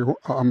finger,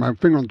 my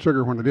finger on the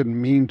trigger when I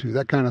didn't mean to,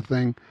 that kind of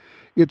thing.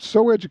 It's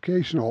so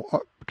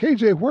educational.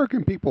 KJ, where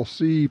can people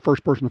see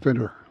First Person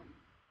Offender?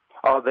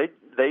 Oh, they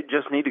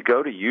just need to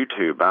go to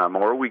YouTube,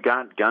 or we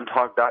got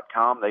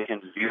guntalk.com. They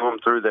can view them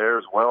through there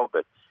as well.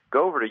 But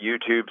go over to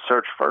YouTube,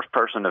 search First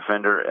Person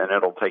Defender, and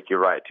it'll take you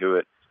right to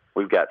it.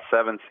 We've got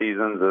 7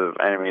 seasons of,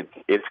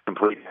 it's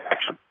complete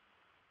action.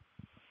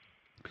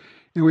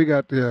 And we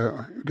got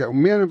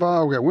men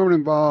involved, we got women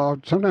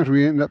involved. Sometimes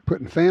we end up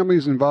putting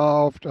families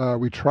involved.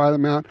 We try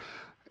them out.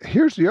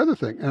 Here's the other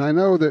thing, and I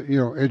know that,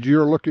 as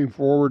you're looking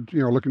forward,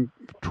 looking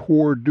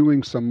toward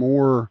doing some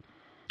more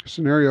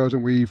scenarios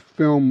and we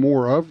film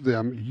more of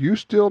them, you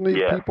still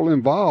need people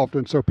involved.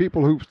 And so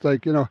people who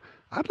think,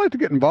 I'd like to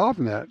get involved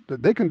in that,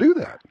 they can do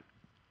that.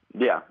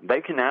 Yeah,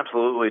 they can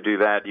absolutely do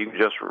that. You can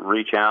just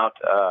reach out,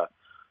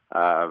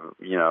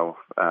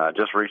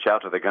 just reach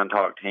out to the Gun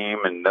Talk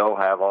team, and they'll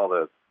have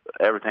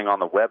everything on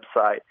the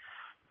website.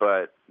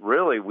 But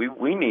really,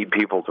 we need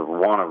people to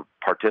want to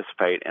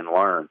participate and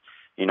learn.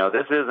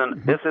 This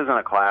isn't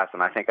a class,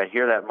 and I think I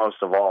hear that most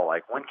of all.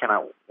 Like, when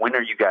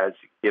are you guys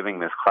giving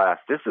this class?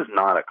 This is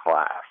not a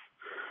class.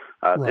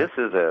 Right.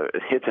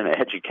 It's an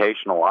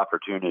educational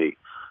opportunity,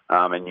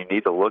 and you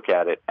need to look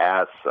at it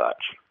as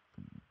such.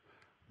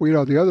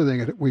 Well, the other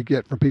thing that we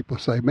get from people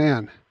say,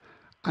 man,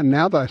 and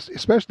now that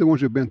especially the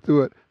ones who've been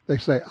through it, they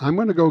say, I'm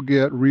going to go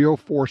get real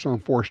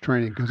force-on-force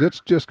training because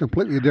it's just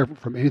completely different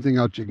from anything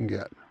else you can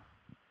get.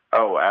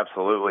 Oh,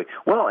 absolutely.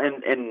 Well,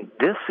 and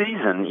this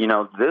season,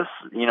 this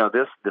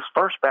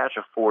first batch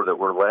of 4 that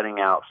we're letting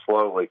out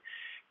slowly,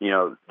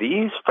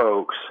 these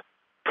folks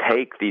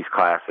take these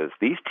classes.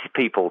 These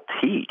people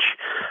teach,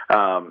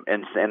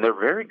 and they're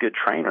very good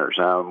trainers.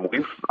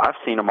 I've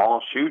seen them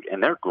all shoot,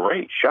 and they're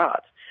great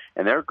shots,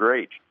 and they're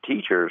great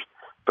teachers.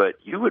 But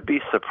you would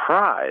be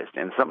surprised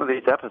in some of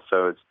these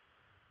episodes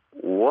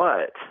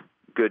what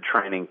good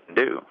training can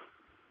do.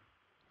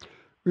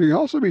 You can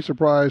also be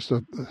surprised.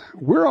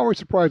 We're always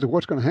surprised at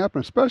what's going to happen,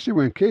 especially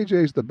when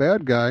KJ's the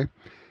bad guy,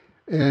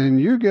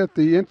 and you get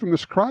the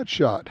infamous crotch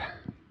shot.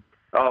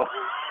 Oh,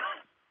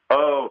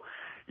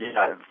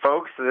 yeah,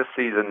 folks. This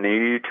season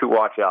need to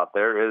watch out.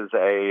 There is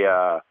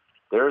a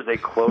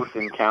close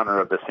encounter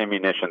of the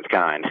simunitions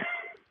kind.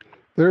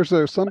 There's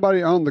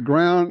somebody on the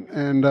ground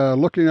and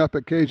looking up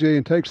at KJ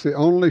and takes the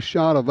only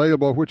shot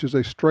available, which is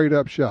a straight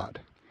up shot.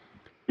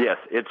 Yes,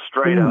 it's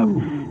straight up,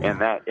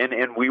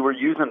 and we were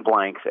using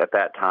blanks at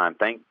that time.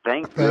 Thank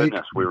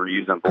goodness we were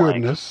using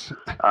blanks.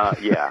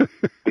 Yeah,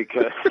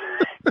 because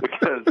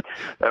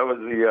that was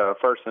the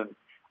first and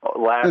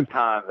last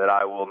time that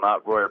I will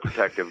not wear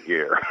protective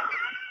gear.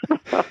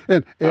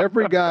 And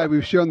every guy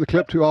we've shown the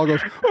clip to all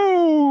goes,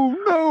 "Oh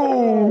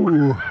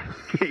no!"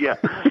 Yeah,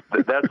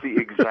 that's the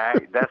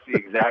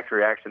exact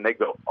reaction. They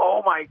go,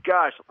 "Oh my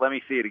gosh, let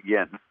me see it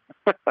again."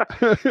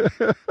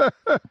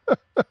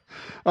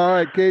 All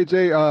right,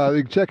 KJ,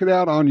 you can check it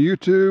out on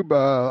YouTube.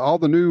 All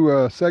the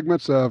new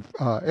segments of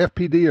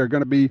FPD we're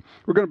going to be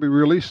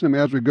releasing them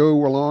as we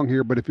go along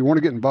here. But if you want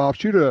to get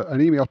involved, shoot an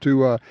email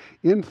to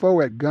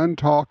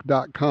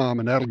info@guntalk.com,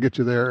 and that'll get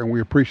you there. And we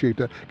appreciate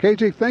that.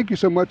 KJ, thank you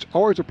so much.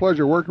 Always a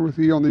pleasure working with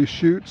you on these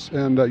shoots,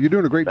 and you're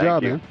doing a great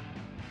job, man.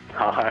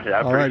 All right,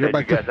 I appreciate you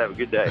guys. Have a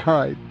good day. All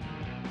right,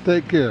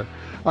 take care.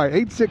 All right,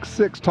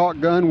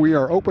 866-TALK-GUN. We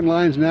are open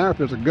lines now. If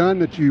there's a gun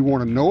that you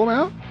want to know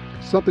about,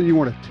 something you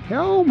want to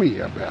tell me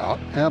about,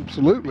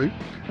 absolutely.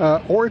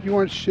 Or if you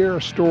want to share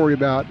a story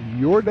about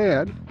your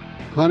dad,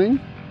 hunting,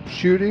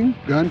 shooting,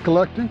 gun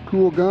collecting,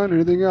 cool gun,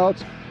 anything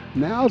else,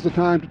 now's the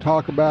time to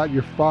talk about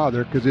your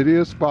father, because it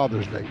is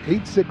Father's Day.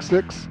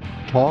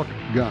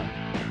 866-TALK-GUN.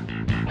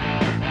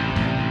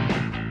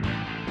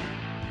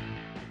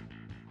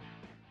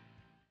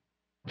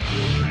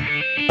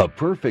 A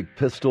perfect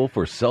pistol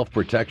for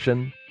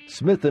self-protection?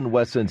 Smith &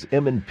 Wesson's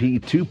M&P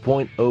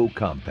 2.0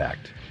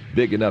 Compact.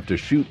 Big enough to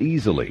shoot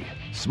easily,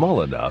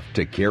 small enough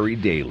to carry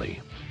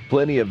daily.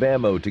 Plenty of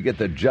ammo to get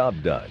the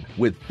job done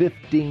with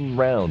 15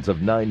 rounds of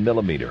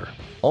 9mm.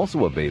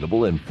 Also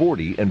available in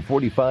 40 and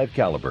 45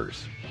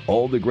 calibers.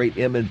 All the great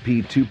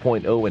M&P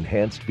 2.0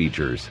 enhanced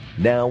features,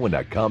 now in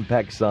a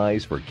compact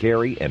size for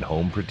carry and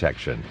home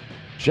protection.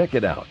 Check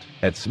it out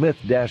at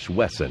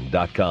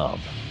smith-wesson.com.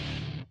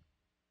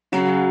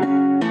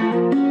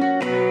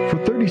 For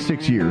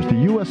 36 years, the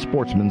U.S.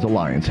 Sportsmen's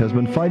Alliance has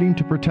been fighting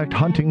to protect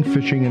hunting,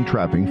 fishing, and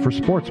trapping for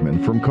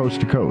sportsmen from coast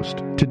to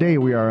coast. Today,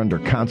 we are under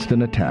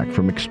constant attack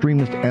from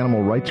extremist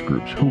animal rights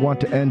groups who want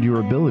to end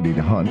your ability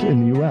to hunt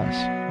in the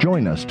U.S.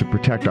 Join us to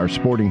protect our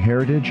sporting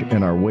heritage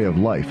and our way of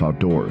life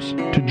outdoors.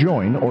 To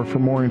join or for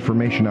more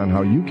information on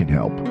how you can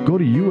help, go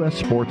to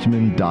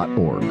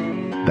ussportsman.org.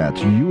 That's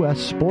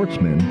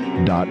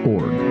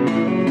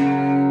ussportsman.org.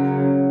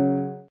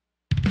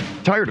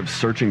 Tired of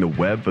searching the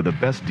web for the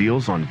best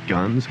deals on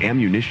guns,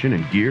 ammunition,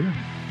 and gear?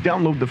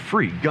 Download the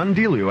free Gun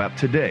Dealio app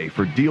today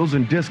for deals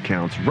and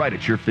discounts right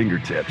at your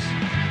fingertips.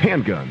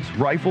 Handguns,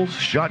 rifles,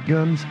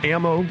 shotguns,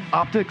 ammo,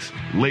 optics,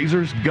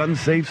 lasers, gun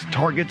safes,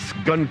 targets,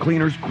 gun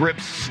cleaners,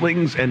 grips,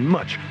 slings, and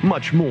much,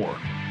 much more.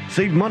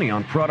 Save money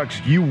on products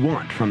you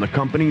want from the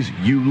companies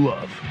you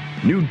love.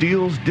 New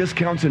deals,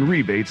 discounts, and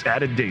rebates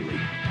added daily.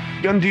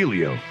 Gun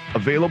Dealio,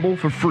 available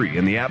for free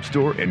in the App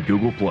Store and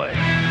Google Play.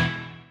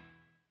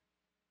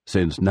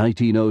 Since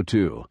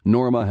 1902,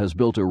 Norma has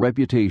built a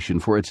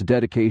reputation for its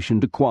dedication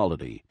to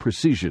quality,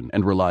 precision,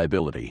 and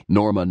reliability.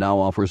 Norma now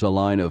offers a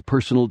line of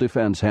personal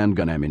defense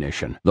handgun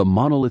ammunition. The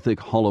monolithic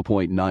hollow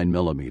point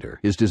 9mm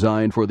is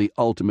designed for the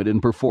ultimate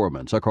in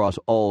performance across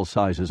all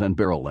sizes and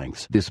barrel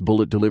lengths. This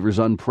bullet delivers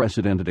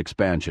unprecedented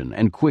expansion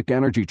and quick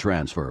energy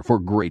transfer for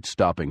great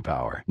stopping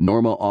power.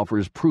 Norma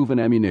offers proven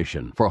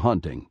ammunition for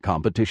hunting,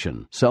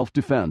 competition,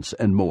 self-defense,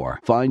 and more.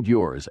 Find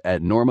yours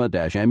at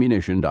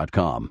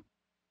norma-ammunition.com.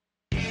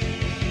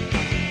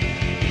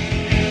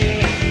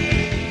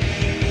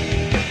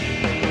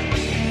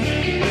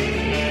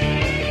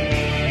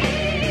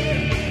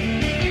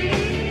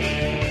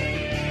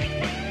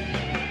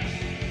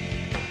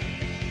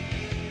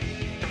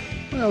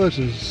 Well, this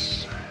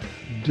is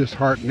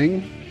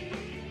disheartening.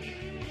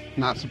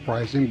 Not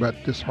surprising,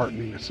 but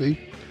disheartening to see.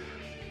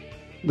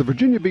 The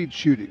Virginia Beach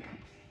shooting,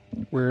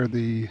 where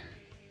the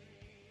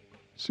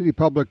city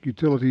public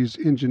utilities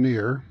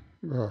engineer,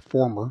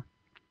 former,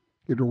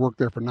 he had worked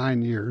there for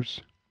 9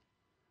 years,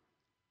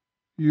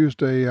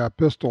 used a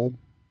pistol,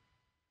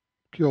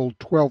 killed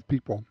 12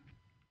 people.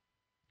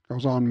 That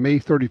was on May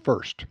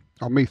 31st.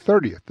 On May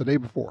 30th, the day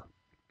before.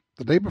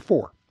 The day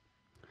before.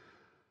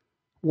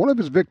 One of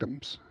his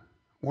victims,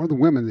 one of the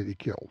women that he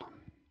killed,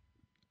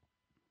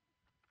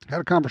 had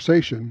a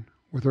conversation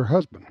with her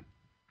husband,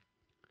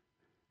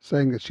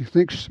 saying that she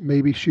thinks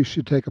maybe she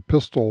should take a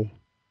pistol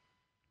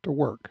to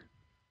work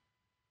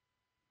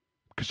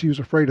because she was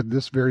afraid of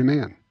this very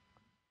man.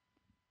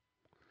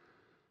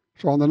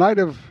 So on the night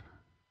of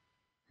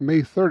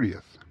May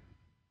 30th,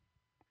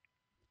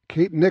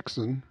 Kate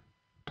Nixon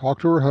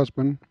talked to her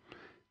husband,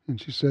 and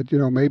she said,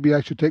 maybe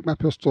I should take my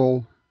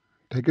pistol,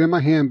 take it in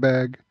my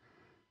handbag,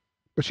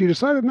 but she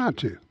decided not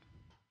to.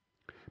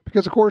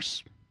 Because, of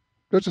course,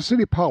 there's a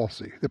city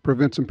policy that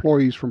prevents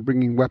employees from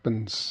bringing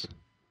weapons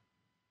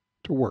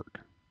to work.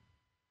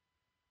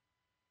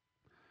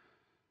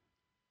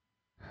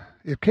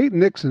 If Kate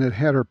Nixon had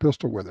had her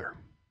pistol with her,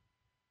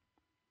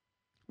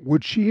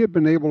 would she have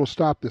been able to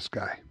stop this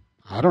guy?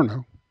 I don't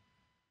know.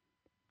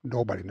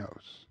 Nobody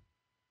knows.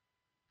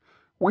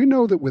 We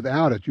know that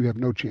without it, you have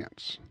no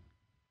chance.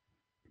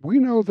 We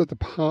know that the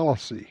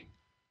policy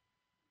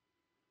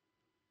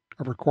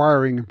of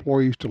requiring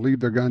employees to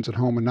leave their guns at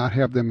home and not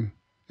have them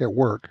at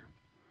work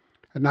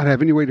and not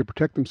have any way to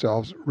protect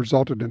themselves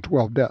resulted in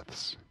 12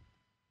 deaths.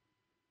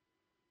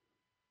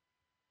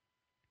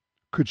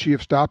 Could she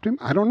have stopped him?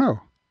 I don't know.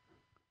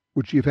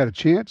 Would she have had a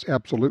chance?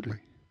 Absolutely.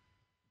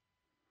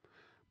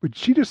 But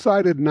she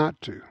decided not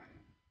to.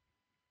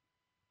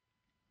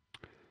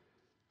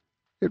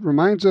 It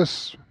reminds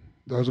us,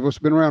 those of us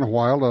who've been around a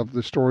while, of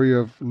the story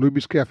of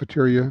Luby's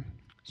Cafeteria.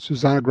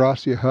 Susanna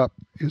Gracia Hupp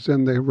is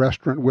in the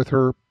restaurant with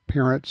her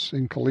parents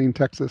in Killeen,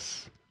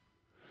 Texas.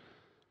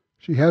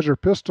 She has her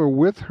pistol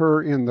with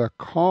her in the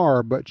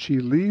car, but she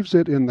leaves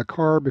it in the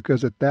car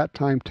because at that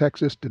time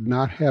Texas did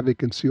not have a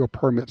concealed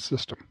permit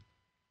system.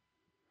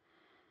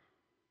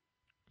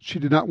 She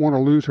did not want to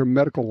lose her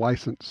medical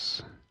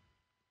license,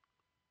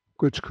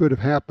 which could have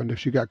happened if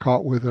she got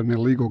caught with an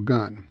illegal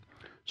gun.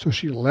 So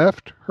she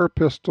left her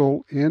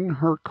pistol in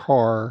her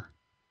car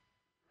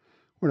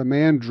when a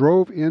man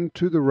drove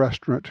into the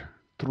restaurant,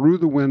 through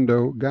the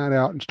window, got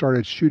out and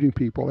started shooting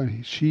people,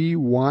 and she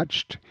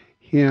watched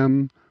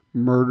him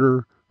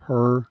murder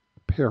her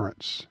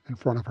parents in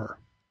front of her.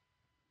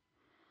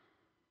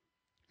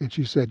 And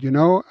she said,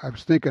 I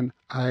was thinking,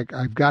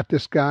 I've got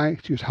this guy.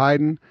 She was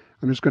hiding.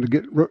 I'm just going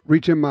to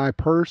reach in my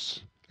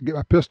purse, get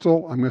my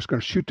pistol. I'm just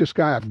going to shoot this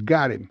guy. I've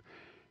got him.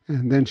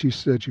 And then she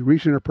said she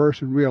reached in her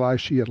purse and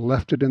realized she had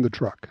left it in the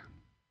truck.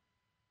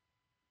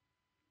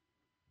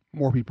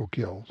 More people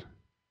killed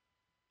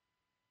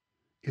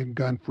in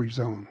gun-free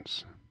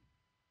zones.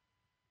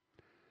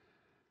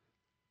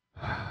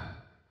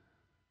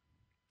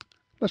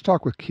 Let's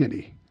talk with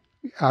Kenny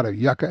out of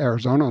Yucca,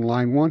 Arizona on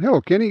line 1.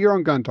 Hello, Kenny. You're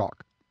on Gun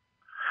Talk.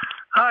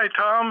 Hi,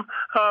 Tom.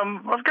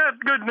 I've got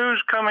good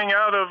news coming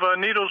out of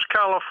Needles,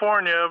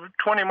 California,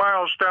 20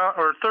 miles down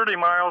or 30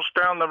 miles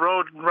down the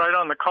road, right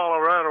on the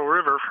Colorado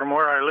River from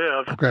where I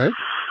live. Okay.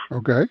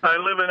 I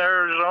live in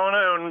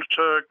Arizona, and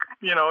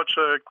it's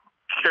a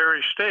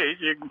carry state.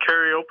 You can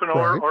carry open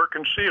or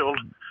concealed.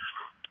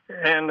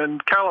 And in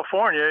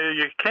California,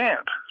 you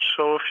can't.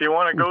 So if you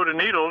want to go to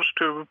Needles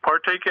to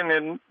partake in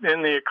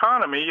the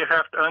economy, you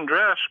have to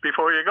undress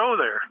before you go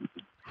there.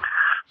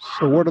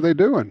 So what are they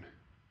doing?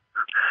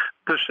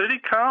 The city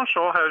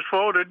council has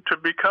voted to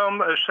become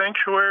a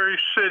sanctuary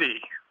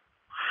city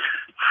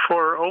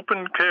for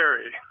open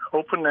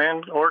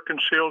and or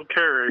concealed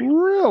carry.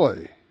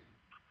 Really?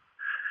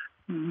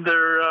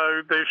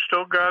 They've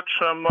still got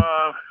some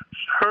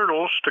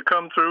hurdles to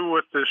come through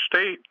with the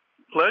state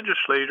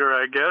legislature,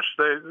 I guess.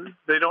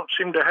 They don't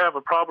seem to have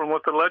a problem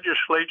with the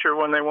legislature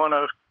when they want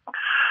a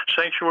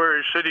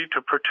sanctuary city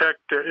to protect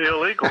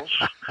illegals.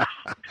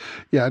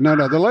 Yeah, no.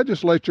 The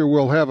legislature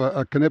will have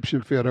a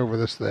conniption fit over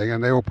this thing,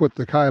 and they will put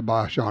the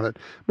kibosh on it.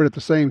 But at the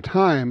same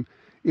time,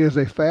 it is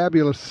a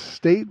fabulous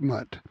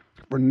statement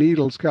for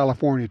Needles,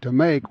 California to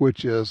make,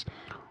 which is,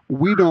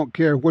 we don't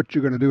care what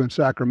you're going to do in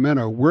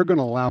Sacramento. We're going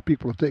to allow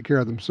people to take care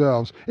of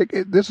themselves.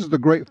 This is the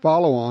great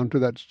follow-on to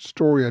that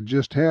story I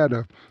just had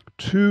of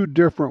 2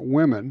 different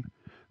women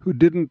who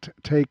didn't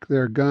take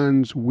their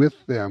guns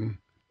with them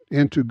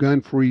into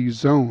gun-free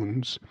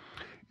zones,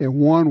 and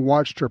one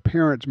watched her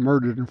parents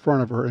murdered in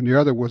front of her, and the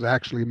other was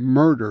actually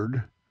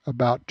murdered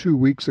about 2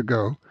 weeks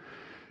ago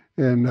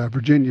in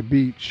Virginia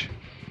Beach.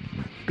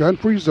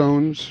 Gun-free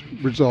zones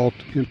result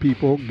in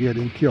people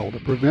getting killed.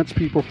 It prevents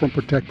people from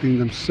protecting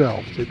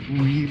themselves. It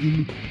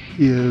really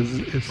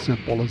is as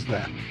simple as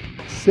that.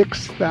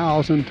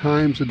 6,000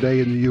 times a day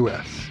in the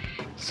U.S.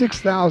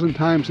 6,000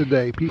 times a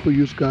day, people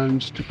use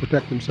guns to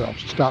protect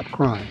themselves, to stop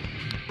crime.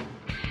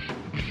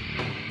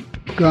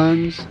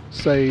 Guns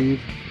save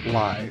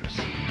lives.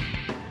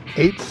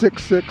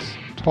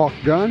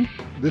 866-TALK-GUN.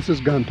 This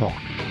is Gun Talk.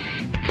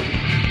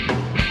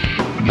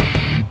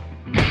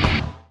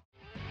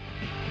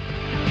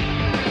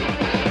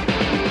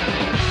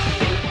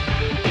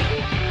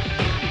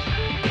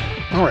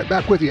 All right,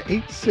 back with you.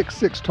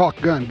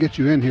 866-TALK-GUN. Get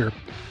you in here.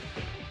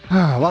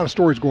 A lot of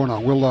stories going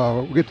on.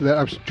 We'll get to that.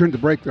 I was during the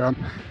break there. I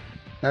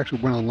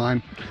actually went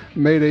online,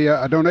 made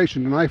a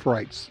donation to Knife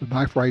Rights.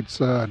 Knife Rights,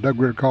 Doug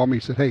Ritter called me,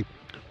 said, hey,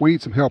 we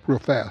need some help real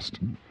fast.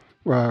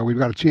 We've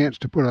got a chance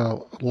to put a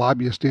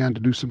lobbyist in to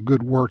do some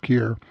good work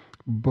here,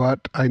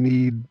 but I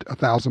need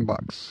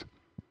 $1,000.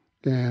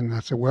 And I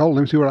said, well,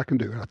 let me see what I can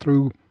do. And I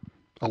threw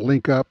a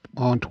link up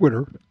on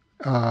Twitter.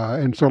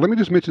 And so let me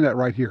just mention that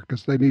right here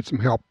because they need some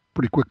help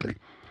pretty quickly.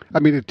 I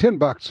mean,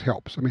 $10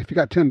 helps. I mean, if you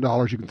got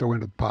 $10 you can throw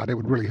into the pot, it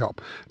would really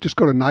help. Just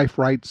go to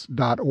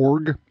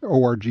kniferights.org,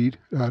 O-R-G,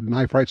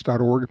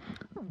 kniferights.org.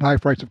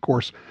 Knife Rights, of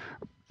course,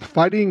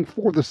 fighting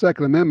for the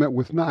Second Amendment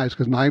with knives,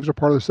 because knives are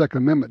part of the Second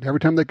Amendment. Every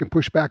time they can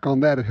push back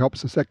on that, it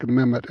helps the Second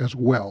Amendment as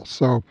well.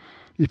 So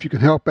if you can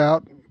help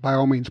out, by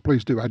all means,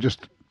 please do. I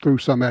just threw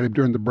some at him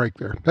during the break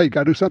there. Hey, you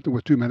got to do something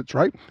with 2 minutes,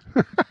 right?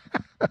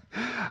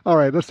 All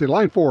right, let's see.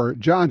 Line 4,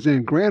 John's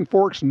in Grand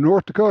Forks,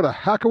 North Dakota.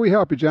 How can we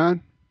help you,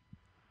 John?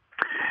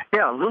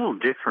 Yeah, a little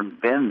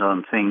different bend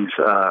on things.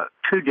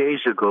 2 days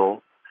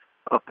ago,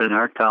 up in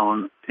our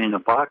town, in a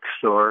box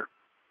store,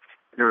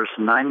 there was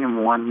a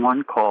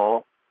 911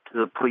 call to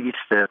the police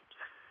that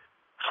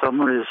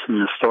someone in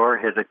the store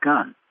had a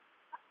gun.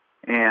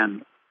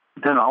 And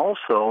then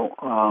also,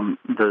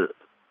 the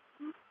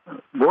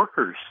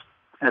workers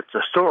at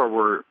the store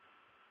were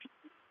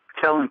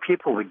telling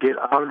people to get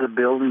out of the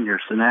building.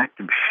 There's an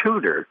active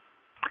shooter.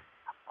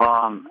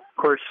 Of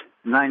course,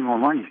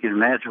 911, you can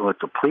imagine what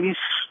the police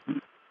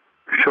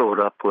showed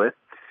up with.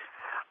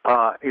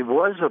 It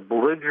was a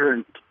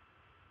belligerent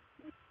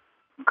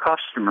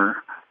customer,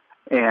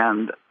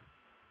 and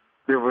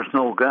there was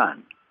no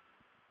gun.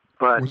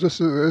 But was this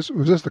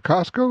the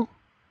Costco?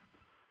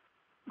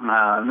 No,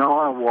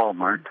 a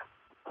Walmart.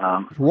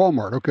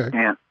 Walmart, okay.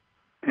 And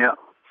yeah,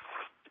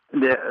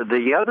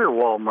 the other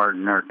Walmart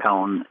in our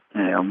town,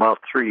 about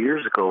 3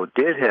 years ago,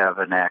 did have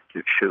an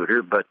active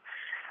shooter, but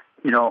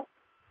it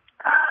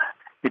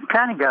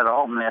kind of got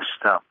all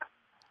messed up,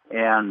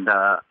 and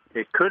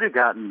it could have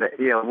gotten.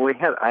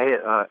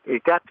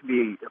 It got to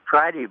be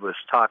Friday was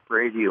talk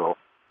radio.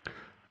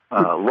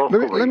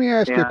 Locally. Let me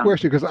ask you a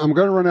question because I'm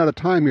going to run out of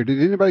time here.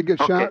 Did anybody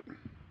get shot?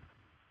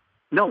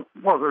 No.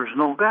 Well, there's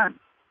no gun.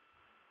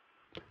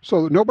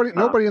 So nobody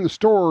in the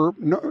store.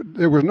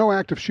 There was no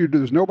active shooter.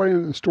 There's nobody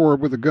in the store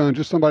with a gun.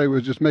 Just somebody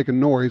was just making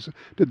noise.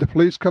 Did the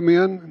police come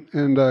in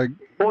and?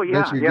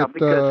 Because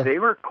they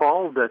were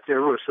called that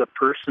there was a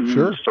person in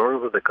the store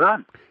with a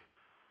gun.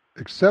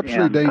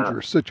 Exceptionally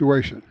dangerous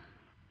situation.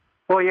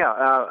 Well,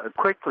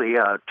 quickly,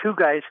 2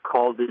 guys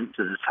called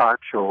into the talk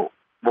show,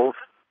 both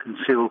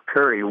concealed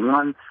carry.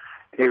 One,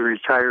 a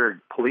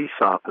retired police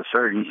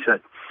officer, and he said,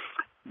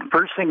 the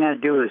first thing I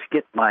do is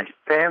get my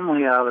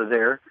family out of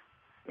there,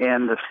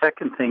 and the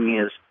second thing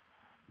is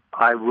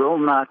I will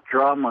not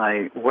draw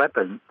my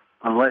weapon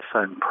unless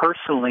I'm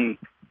personally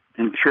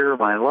insure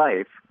my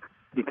life,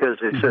 because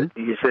he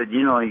said,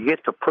 you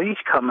get the police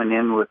coming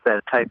in with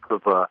that type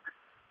of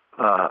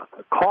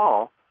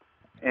call,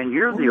 and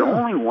you're the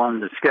only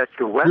one that's got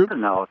your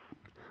weapon out.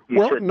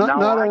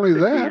 Not only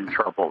that. Be in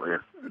trouble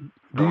here.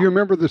 Do you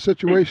remember the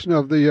situation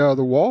of the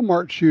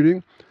Walmart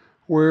shooting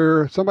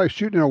where somebody's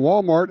shooting in a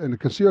Walmart and the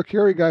concealed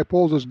carry guy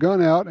pulls his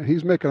gun out and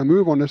he's making a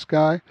move on this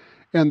guy,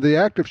 and the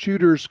active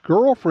shooter's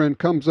girlfriend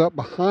comes up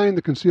behind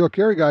the concealed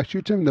carry guy,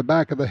 shoots him in the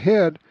back of the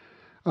head.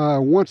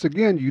 Once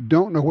again, you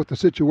don't know what the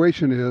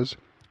situation is.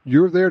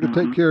 You're there to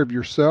take care of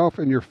yourself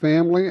and your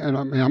family, and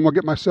I'm going to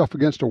get myself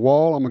against a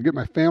wall. I'm going to get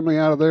my family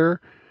out of there.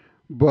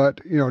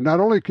 But, not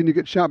only can you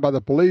get shot by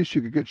the police,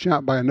 you can get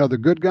shot by another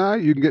good guy.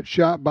 You can get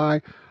shot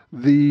by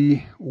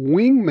the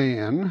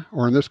wingman,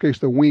 or in this case,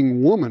 the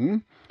wing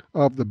woman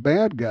of the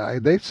bad guy.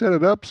 They set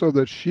it up so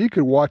that she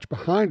could watch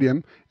behind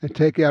him and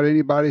take out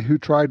anybody who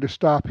tried to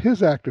stop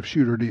his active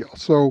shooter deal.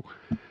 So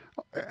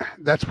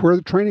that's where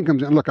the training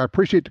comes in. Look, I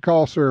appreciate the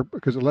call, sir,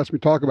 because it lets me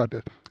talk about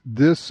this.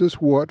 This is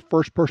what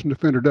first-person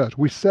defender does.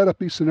 We set up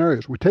these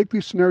scenarios. We take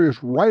these scenarios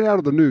right out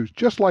of the news,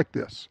 just like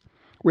this.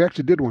 We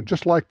actually did one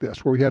just like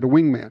this, where we had a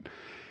wingman.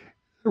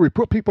 We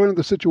put people into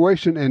the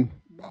situation, and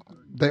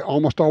they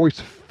almost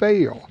always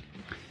fail.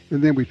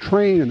 And then we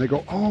train, and they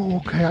go, oh,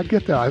 okay, I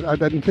get that. I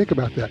didn't think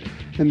about that.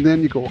 And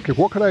then you go, okay,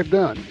 what could I have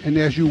done? And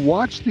as you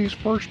watch these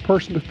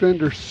first-person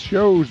defender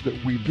shows that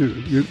we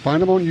do, you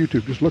find them on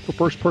YouTube. Just look for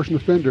first-person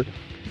defender.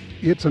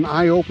 It's an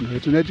eye-opener.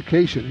 It's an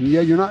education. And,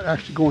 you're not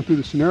actually going through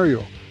the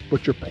scenario,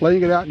 but you're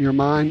playing it out in your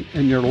mind,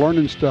 and you're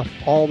learning stuff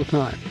all the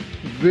time.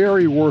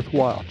 Very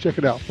worthwhile. Check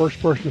it out, First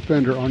Person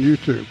Defender on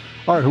YouTube.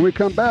 All right, when we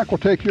come back, we'll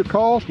take your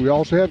calls. We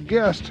also have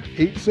guests,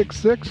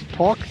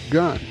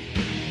 866-TALK-GUN.